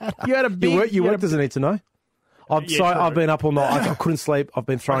 doesn't matter. You had a big. Your work doesn't need to know. Yeah, true. I've been up all night. I couldn't sleep. I've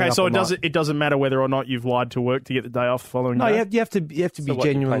been throwing Okay, up so all it doesn't matter whether or not you've lied to work to get the day off the following No, day. you have to be what, you're playing with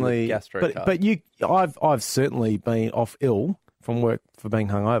genuinely. gastro But card? I've certainly been off ill from work for being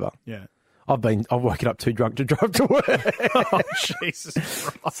hungover. Yeah. I've woken up too drunk to drive to work. Oh, Jesus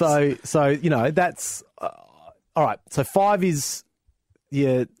Christ. So that's all right. So 5 is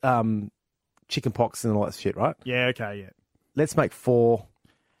your chicken pox and all that shit, right? Yeah. Okay. Yeah. Let's make 4.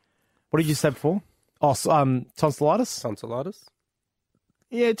 What did you say before? Oh, tonsillitis. Tonsillitis?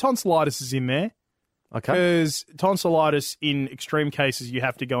 Yeah. Tonsillitis is in there Okay. because tonsillitis, in extreme cases, you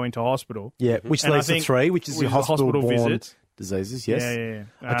have to go into hospital. Yeah, which And I leads to think 3, which is your with the hospital hospital-borne visits. diseases. Yes.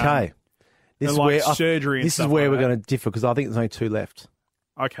 Yeah. Okay. This and is like where surgery and This is stuff where like we're that. going to differ because I think there's only 2 left.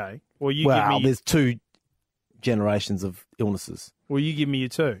 Okay. Well, you give me. There's 2 generations of illnesses. Well, you give me your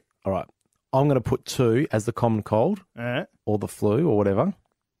 2. All right. I'm going to put 2 as the common cold or the flu or whatever.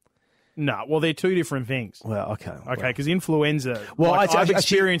 No. Well, they're 2 different things. Well, okay. Okay, because influenza. Well, I've actually-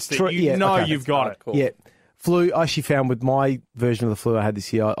 experienced true- it. yeah, You know okay. you've got it. Hardcore. Yeah. Flu, I actually found with my version of the flu I had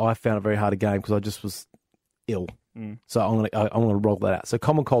this year, I found it very hard to game because I just was ill. So I'm gonna roll that out. So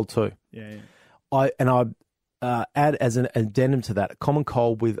common cold 2. Yeah. I add as an addendum to that, common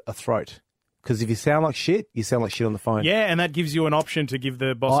cold with a throat. Because if you sound like shit, you sound like shit on the phone. Yeah, and that gives you an option to give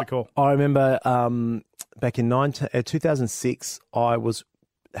the boss a call. I remember back in 2006, I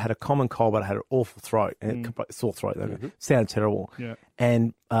had a common cold, but I had an awful throat, and sore throat. Sounded terrible. Yeah.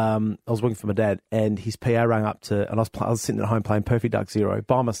 And I was working for my dad, and his PA rang up and I was sitting at home playing Perfect Dark Zero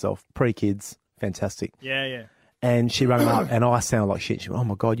by myself, pre-kids, fantastic. Yeah. And she rang up, and I sounded like shit. She went, "Oh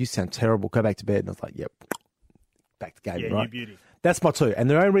my God, you sound terrible. Go back to bed." And I was like, "Yep, back to gaming." Yeah, right? you beauty. That's my 2. And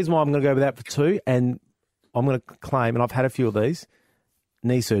the only reason why I'm going to go with that for 2, and I'm going to claim, and I've had a few of these,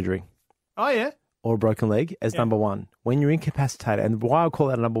 knee surgery Oh, yeah. or a broken leg as number 1. When you're incapacitated, and why I call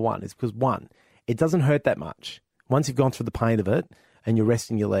that number 1 is because 1, it doesn't hurt that much. Once you've gone through the pain of it and you're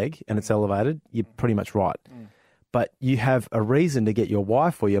resting your leg and it's elevated, you're pretty much right. But you have a reason to get your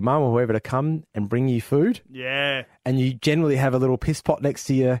wife or your mum or whoever to come and bring you food, Yeah. and you generally have a little piss pot next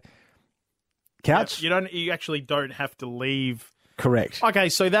to your couch. You actually don't have to leave. Correct. Okay,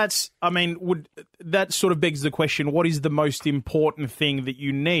 so that sort of begs the question, what is the most important thing that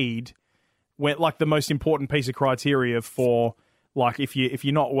you need when, like, the most important piece of criteria for, like, if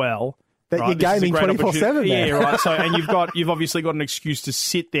you're not well, That right, you're this is a gaming great 24/7, opportunity. man. Yeah, right. So, and you've obviously got an excuse to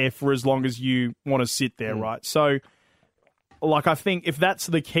sit there for as long as you want to sit there, right? So, like, I think if that's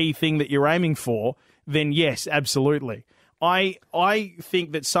the key thing that you're aiming for, then yes, absolutely. I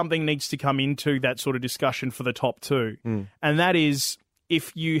think that something needs to come into that sort of discussion for the top 2, and that is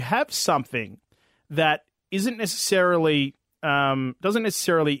if you have something that isn't necessarily doesn't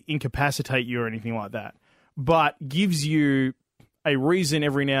necessarily incapacitate you or anything like that, but gives you a reason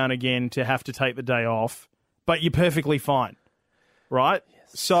every now and again to have to take the day off, but you're perfectly fine, right?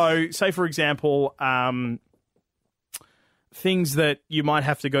 Yes. So, say for example, things that you might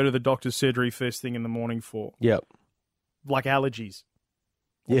have to go to the doctor's surgery first thing in the morning for. Yep. Like allergies.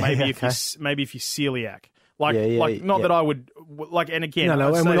 Yeah, Maybe okay. if you're celiac. Like, Yeah, not that I would, like, and again, No, I'd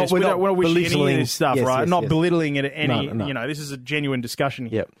and say we're not- this, we we're don't not want to wish any of belittling- this stuff, yes, right? yes, Not yes. belittling it at any, No. this is a genuine discussion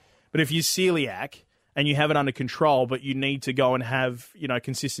here. Yep. But if you're celiac and you have it under control, but you need to go and have,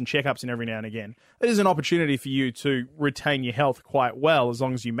 consistent checkups and every now and again, it is an opportunity for you to retain your health quite well as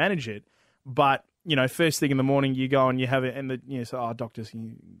long as you manage it. But, first thing in the morning, you go and you have it, and doctor,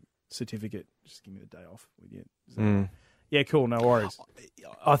 certificate, just give me the day off with you. Yeah, cool, no worries.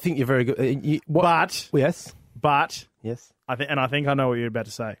 I think you're very good. But Yes. Yes. I think I know what you're about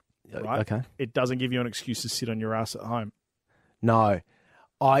to say. Right? Okay. It doesn't give you an excuse to sit on your ass at home. No.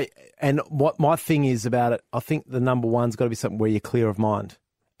 What my thing is about it, I think the number 1's got to be something where you're clear of mind.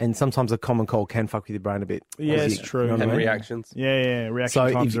 And sometimes a common cold can fuck with your brain a bit. Yeah, it's You true. know what I And mean? reactions. Yeah, reaction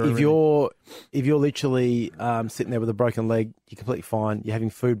So times are if everything. you're literally sitting there with a broken leg, you're completely fine. You're having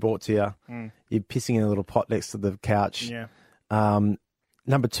food brought to you. You're pissing in a little pot next to the couch. Yeah.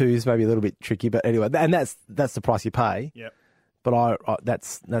 number 2 is maybe a little bit tricky, but anyway, and that's the price you pay. Yep. But I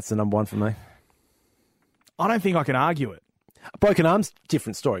that's the number 1 for me. I don't think I can argue it. A broken arm's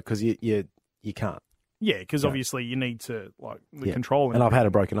different story because you can't. Yeah, because obviously you need to control. And I've had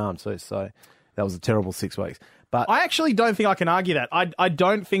a broken arm too, so that was a terrible 6 weeks. But I actually don't think I can argue that. I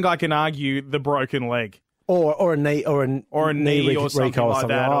don't think I can argue the broken leg. Or a knee or a knee or something like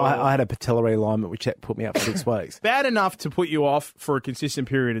that. I had a patella realignment which put me up for 6 weeks. Bad enough to put you off for a consistent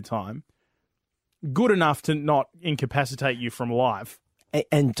period of time. Good enough to not incapacitate you from life.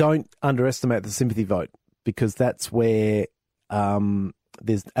 And don't underestimate the sympathy vote because that's where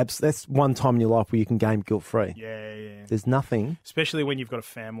that's one time in your life where you can game guilt free. Yeah. There's nothing, especially when you've got a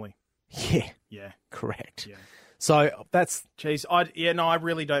family. Yeah, correct. Yeah. So that's. Jeez, I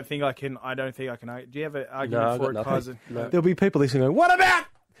really don't think I can. I don't think I can. Do you have an argument for it, Kaiser? No. There'll be people listening going, "What about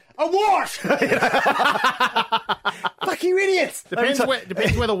a wart?" Fuck you, idiots! Depends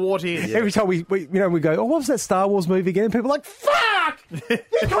where the wart is. Every time we go, "Oh, what was that Star Wars movie again?" People are like, "Fuck!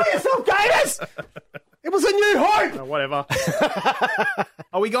 You call yourself gamers?" It was A New Hope! Oh, whatever.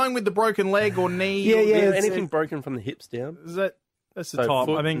 Are we going with the broken leg or knee? Yeah. Anything broken from the hips down? That's the top,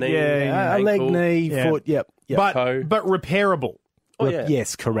 foot, I think. knee, A leg, knee, foot, yep. But toe. repairable. Oh, yeah.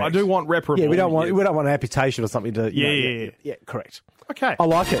 Yes, correct. I do want reparable. Yeah, we don't want an amputation or something to. Yeah, correct. Okay. I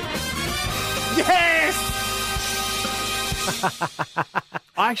like it. Yes!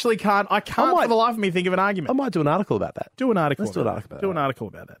 I actually can't. I can't for the life of me think of an argument. I might do an article about that. Do an article. Let's do an article about that. Do an article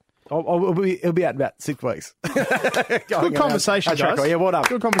about that. It'll be out in about 6 weeks. Good conversation, guys. Yeah, well done.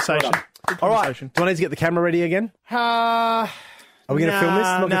 Good conversation. All right. Do I need to get the camera ready again? Are we going to film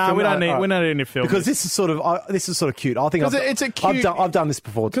this? No, we don't need. We're not need to film because this is sort of cute. I think it's a cute. I've done this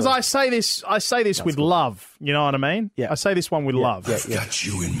before. Because I say this with love. You know what I mean? Yeah. I say this one with love. Got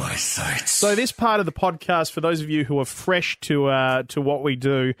you in my sights. So this part of the podcast, for those of you who are fresh to what we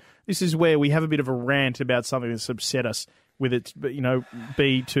do, this is where we have a bit of a rant about something that's upset us. With it,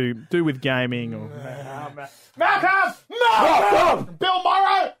 be to do with gaming or Malcolm! Bill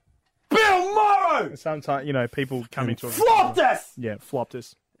Morrow! Sometimes, people come into it. Flopped us! Yeah, flopped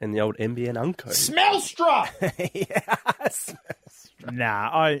us. And the old NBN Unco. Smellstra! Yes.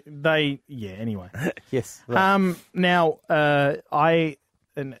 Anyway. Yes. Right. Now,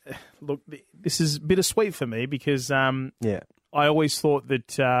 look, this is bittersweet for me because I always thought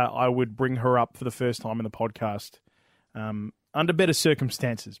that I would bring her up for the first time in the podcast. Under better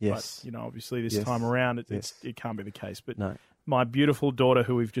circumstances, yes. But obviously this time around it can't be the case. But no. My beautiful daughter,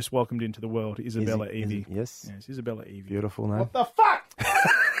 who we've just welcomed into the world, Isabella Evie. Yes, Isabella Evie. Beautiful name. What the fuck?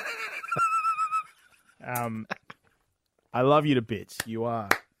 I love you to bits. You are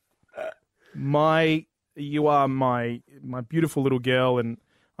my beautiful little girl, and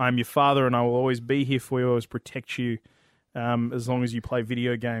I'm your father, and I will always be here for you. Always protect you, as long as you play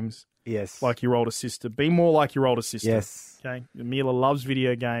video games. Yes. Like your older sister. Be more like your older sister. Yes. Okay. Mila loves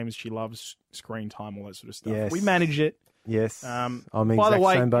video games. She loves screen time, all that sort of stuff. Yes. We manage it. Yes. I'm in by the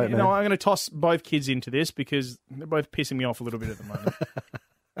way, same boat, man. I'm going to toss both kids into this because they're both pissing me off a little bit at the moment.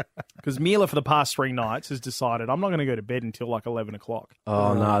 Because Mila, for the past 3 nights, has decided I'm not going to go to bed until like 11 o'clock.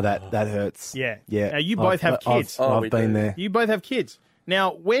 Oh, no, that hurts. Yeah. Yeah. Now, you both have kids. I've been there. You both have kids.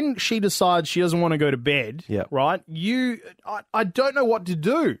 Now, when she decides she doesn't want to go to bed, right, I don't know what to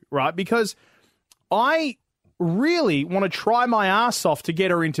do, right, because I really want to try my ass off to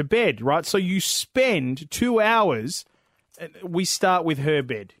get her into bed, right? So you spend 2 hours. We start with her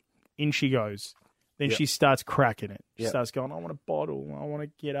bed. In she goes. Then she starts cracking it. She starts going, I want a bottle. I want to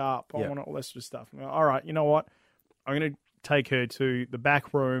get up. I want all that sort of stuff. Like, all right, you know what? I'm going to take her to the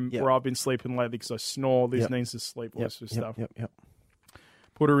back room where I've been sleeping lately because I snore. Liz needs to sleep, all that sort of stuff.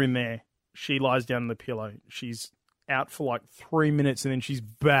 Put her in there. She lies down on the pillow. She's out for like 3 minutes and then she's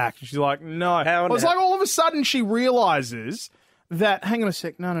back. She's like, no. It's like all of a sudden she realizes that, hang on a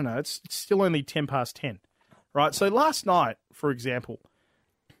sec, no, it's still only 10 past 10. Right? So last night, for example,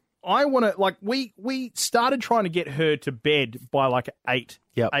 I want to, like, we started trying to get her to bed by like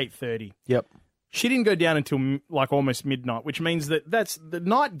 8:30. Yep. She didn't go down until like almost midnight, which means that the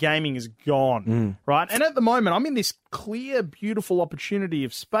night gaming is gone, right? And at the moment, I'm in this clear, beautiful opportunity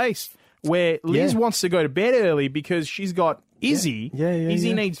of space where Liz wants to go to bed early because she's got Izzy.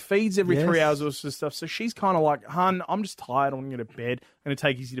 Izzy needs feeds every 3 hours or sort of stuff. So she's kind of like, hun, I'm just tired. I want to go to bed. I'm going to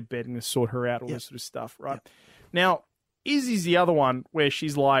take Izzy to bed. I'm going to sort her out, all this sort of stuff, right? Now, Izzy's the other one where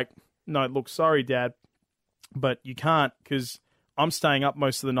she's like, no, look, sorry, Dad, but you can't because I'm staying up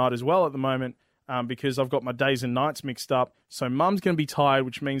most of the night as well at the moment. Because I've got my days and nights mixed up. So Mum's going to be tired,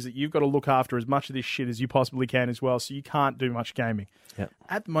 which means that you've got to look after as much of this shit as you possibly can as well. So you can't do much gaming. Yep.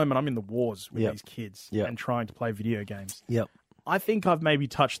 At the moment, I'm in the wars with these kids and trying to play video games. Yep. I think I've maybe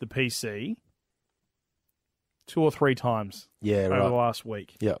touched the PC 2 or 3 times Yeah, over right. the last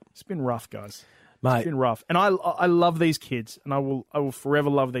week. Yeah. It's been rough, guys. Mate, It's been rough. And I love these kids, and I will forever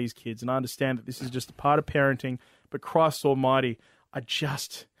love these kids. And I understand that this is just a part of parenting, but Christ almighty, I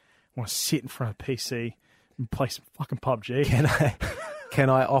just want to sit in front of a PC and play some fucking PUBG. can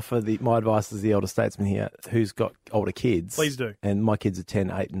I offer my advice as the elder statesman here who's got older kids? Please do. And my kids are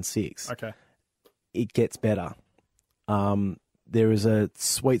 10, 8 and 6. Okay. It gets better. There is a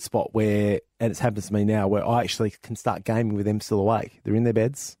sweet spot where, and it's happened to me now, where I actually can start gaming with them still awake. They're in their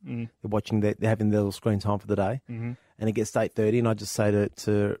beds, they're watching, they're having their little screen time for the day, and it gets to 8:30, and I just say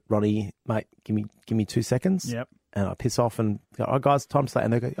to Ronnie, mate, give me 2 seconds, Yep. and I piss off and go, oh guys, time to stay,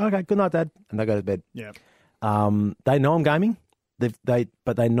 and they go, okay, good night, Dad, and they go to bed. Yep. They know I'm gaming,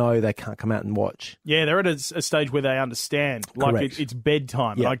 but they know they can't come out and watch. Yeah, they're at a stage where they understand. Like, Correct. it's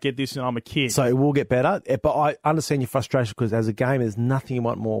bedtime. Yeah. I get this and I'm a kid. So it will get better, but I understand your frustration because as a gamer, there's nothing you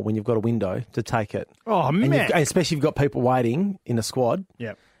want more when you've got a window to take it. oh, And man. especially if you've got people waiting in a squad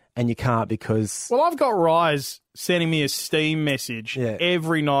Yep. and you can't because... Well, I've got Rise sending me a Steam message Yeah.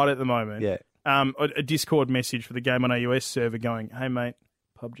 every night at the moment. Yeah. A Discord message for the Game on AUS server going, hey, mate,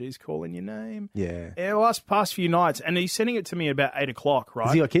 PUBG's calling your name. Yeah. Yeah, the past few nights. And he's sending it to me about 8 o'clock, right?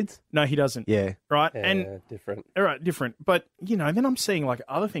 Has he got kids? No, he doesn't. Yeah. Right? Yeah, And different. all right, different. But, then I'm seeing like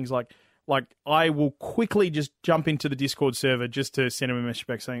other things like I will quickly just jump into the Discord server just to send him a message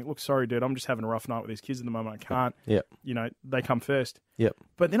back saying, look, sorry, dude, I'm just having a rough night with these kids at the moment. I can't. Yep. They come first. Yep.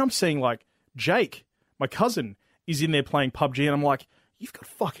 But then I'm seeing like Jake, my cousin, is in there playing PUBG, and I'm like, you've got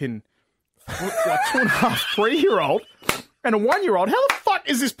fucking like 2.5, 3-year-old and a 1-year-old. How the fuck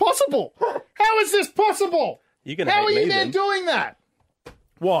is this possible? How is this possible? You're gonna How hate are you me there then. doing that?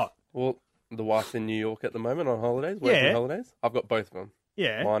 What? Well, the wife's in New York at the moment on holidays, working Yeah. holidays. I've got both of them.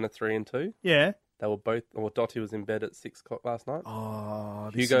 Yeah. Mine are 3 and 2. Yeah. They were both. Well, Dottie was in bed at 6 o'clock last night. Oh,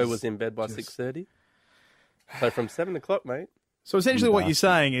 Hugo was in bed by 6:30. So from 7 o'clock, mate. So essentially, what you're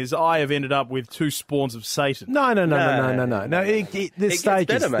saying is I have ended up with 2 spawns of Satan. No. There's gets stages.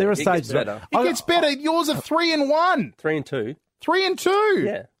 better, mate. There are It gets stages. better. It gets better. Yours are 3 and 1, 3 and 2. 3 and 2.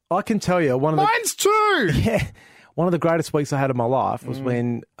 Yeah. I can tell you one of the Mine's 2. one of the greatest weeks I had of my life was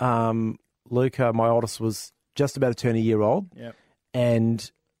when Luca, my oldest, was just about to turn a year old, Yep.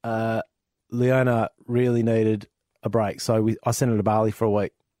 and Leona really needed a break, so I sent her to Bali for a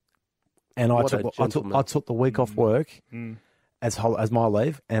week, and I What a took gentleman. the week off work as my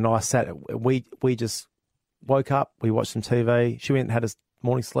leave, and I sat. We just woke up, we watched some TV. She went and had a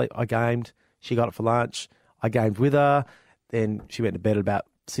morning sleep. I gamed. She got up for lunch. I gamed with her. Then she went to bed at about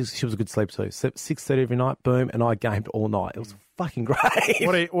 6. She was a good sleep too. 6:30 every night. Boom, and I gamed all night. It was fucking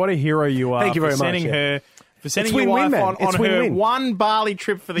great. What a hero you are. Thank you very for much, sending yeah. her. For sending It's your win-win, wife man. on It's her win-win. one Bali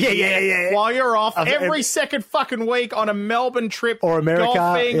trip for the year while you're off, every second fucking week on a Melbourne trip Or America,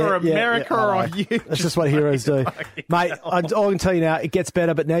 golfing yeah, or yeah, America yeah. or Oh, you. That's just what heroes do, mate. I can tell you now, it gets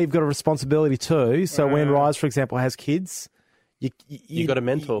better, but now you've got a responsibility too. So when Rise, for example, has kids, You got a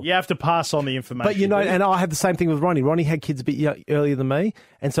mentor. You have to pass on the information. But and I had the same thing with Ronnie. Ronnie had kids a bit earlier than me,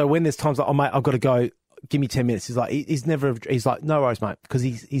 and so when there's times like, oh mate, I've got to go. Give me 10 minutes. He's like, he's like, no worries, mate, because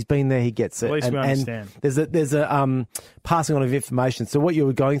he's been there. He gets it. At least we understand. And there's a passing on of information. So what you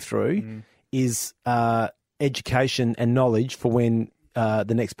were going through is education and knowledge for when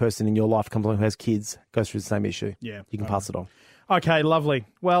the next person in your life comes along who has kids, goes through the same issue. Yeah. You can pass it on. Okay, lovely.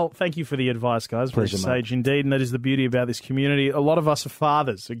 Well, thank you for the advice, guys. Very Pleasure, mate. sage indeed, and that is the beauty about this community. A lot of us are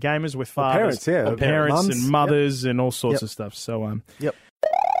fathers, are gamers with fathers, parents, yeah. or parents Mums. and mothers and all sorts Yep. of stuff. So, Yep.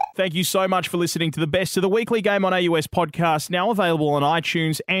 thank you so much for listening to the Best of the Weekly Game on AUS podcast, now available on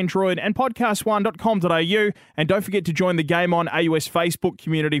iTunes, Android, and podcast1.com.au. And don't forget to join the Game on AUS Facebook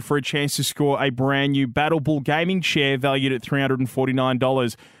community for a chance to score a brand new Battle Bull gaming chair valued at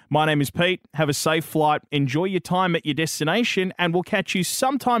 $349. My name is Pete. Have a safe flight. Enjoy your time at your destination, and we'll catch you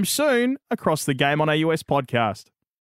sometime soon across the Game on AUS podcast.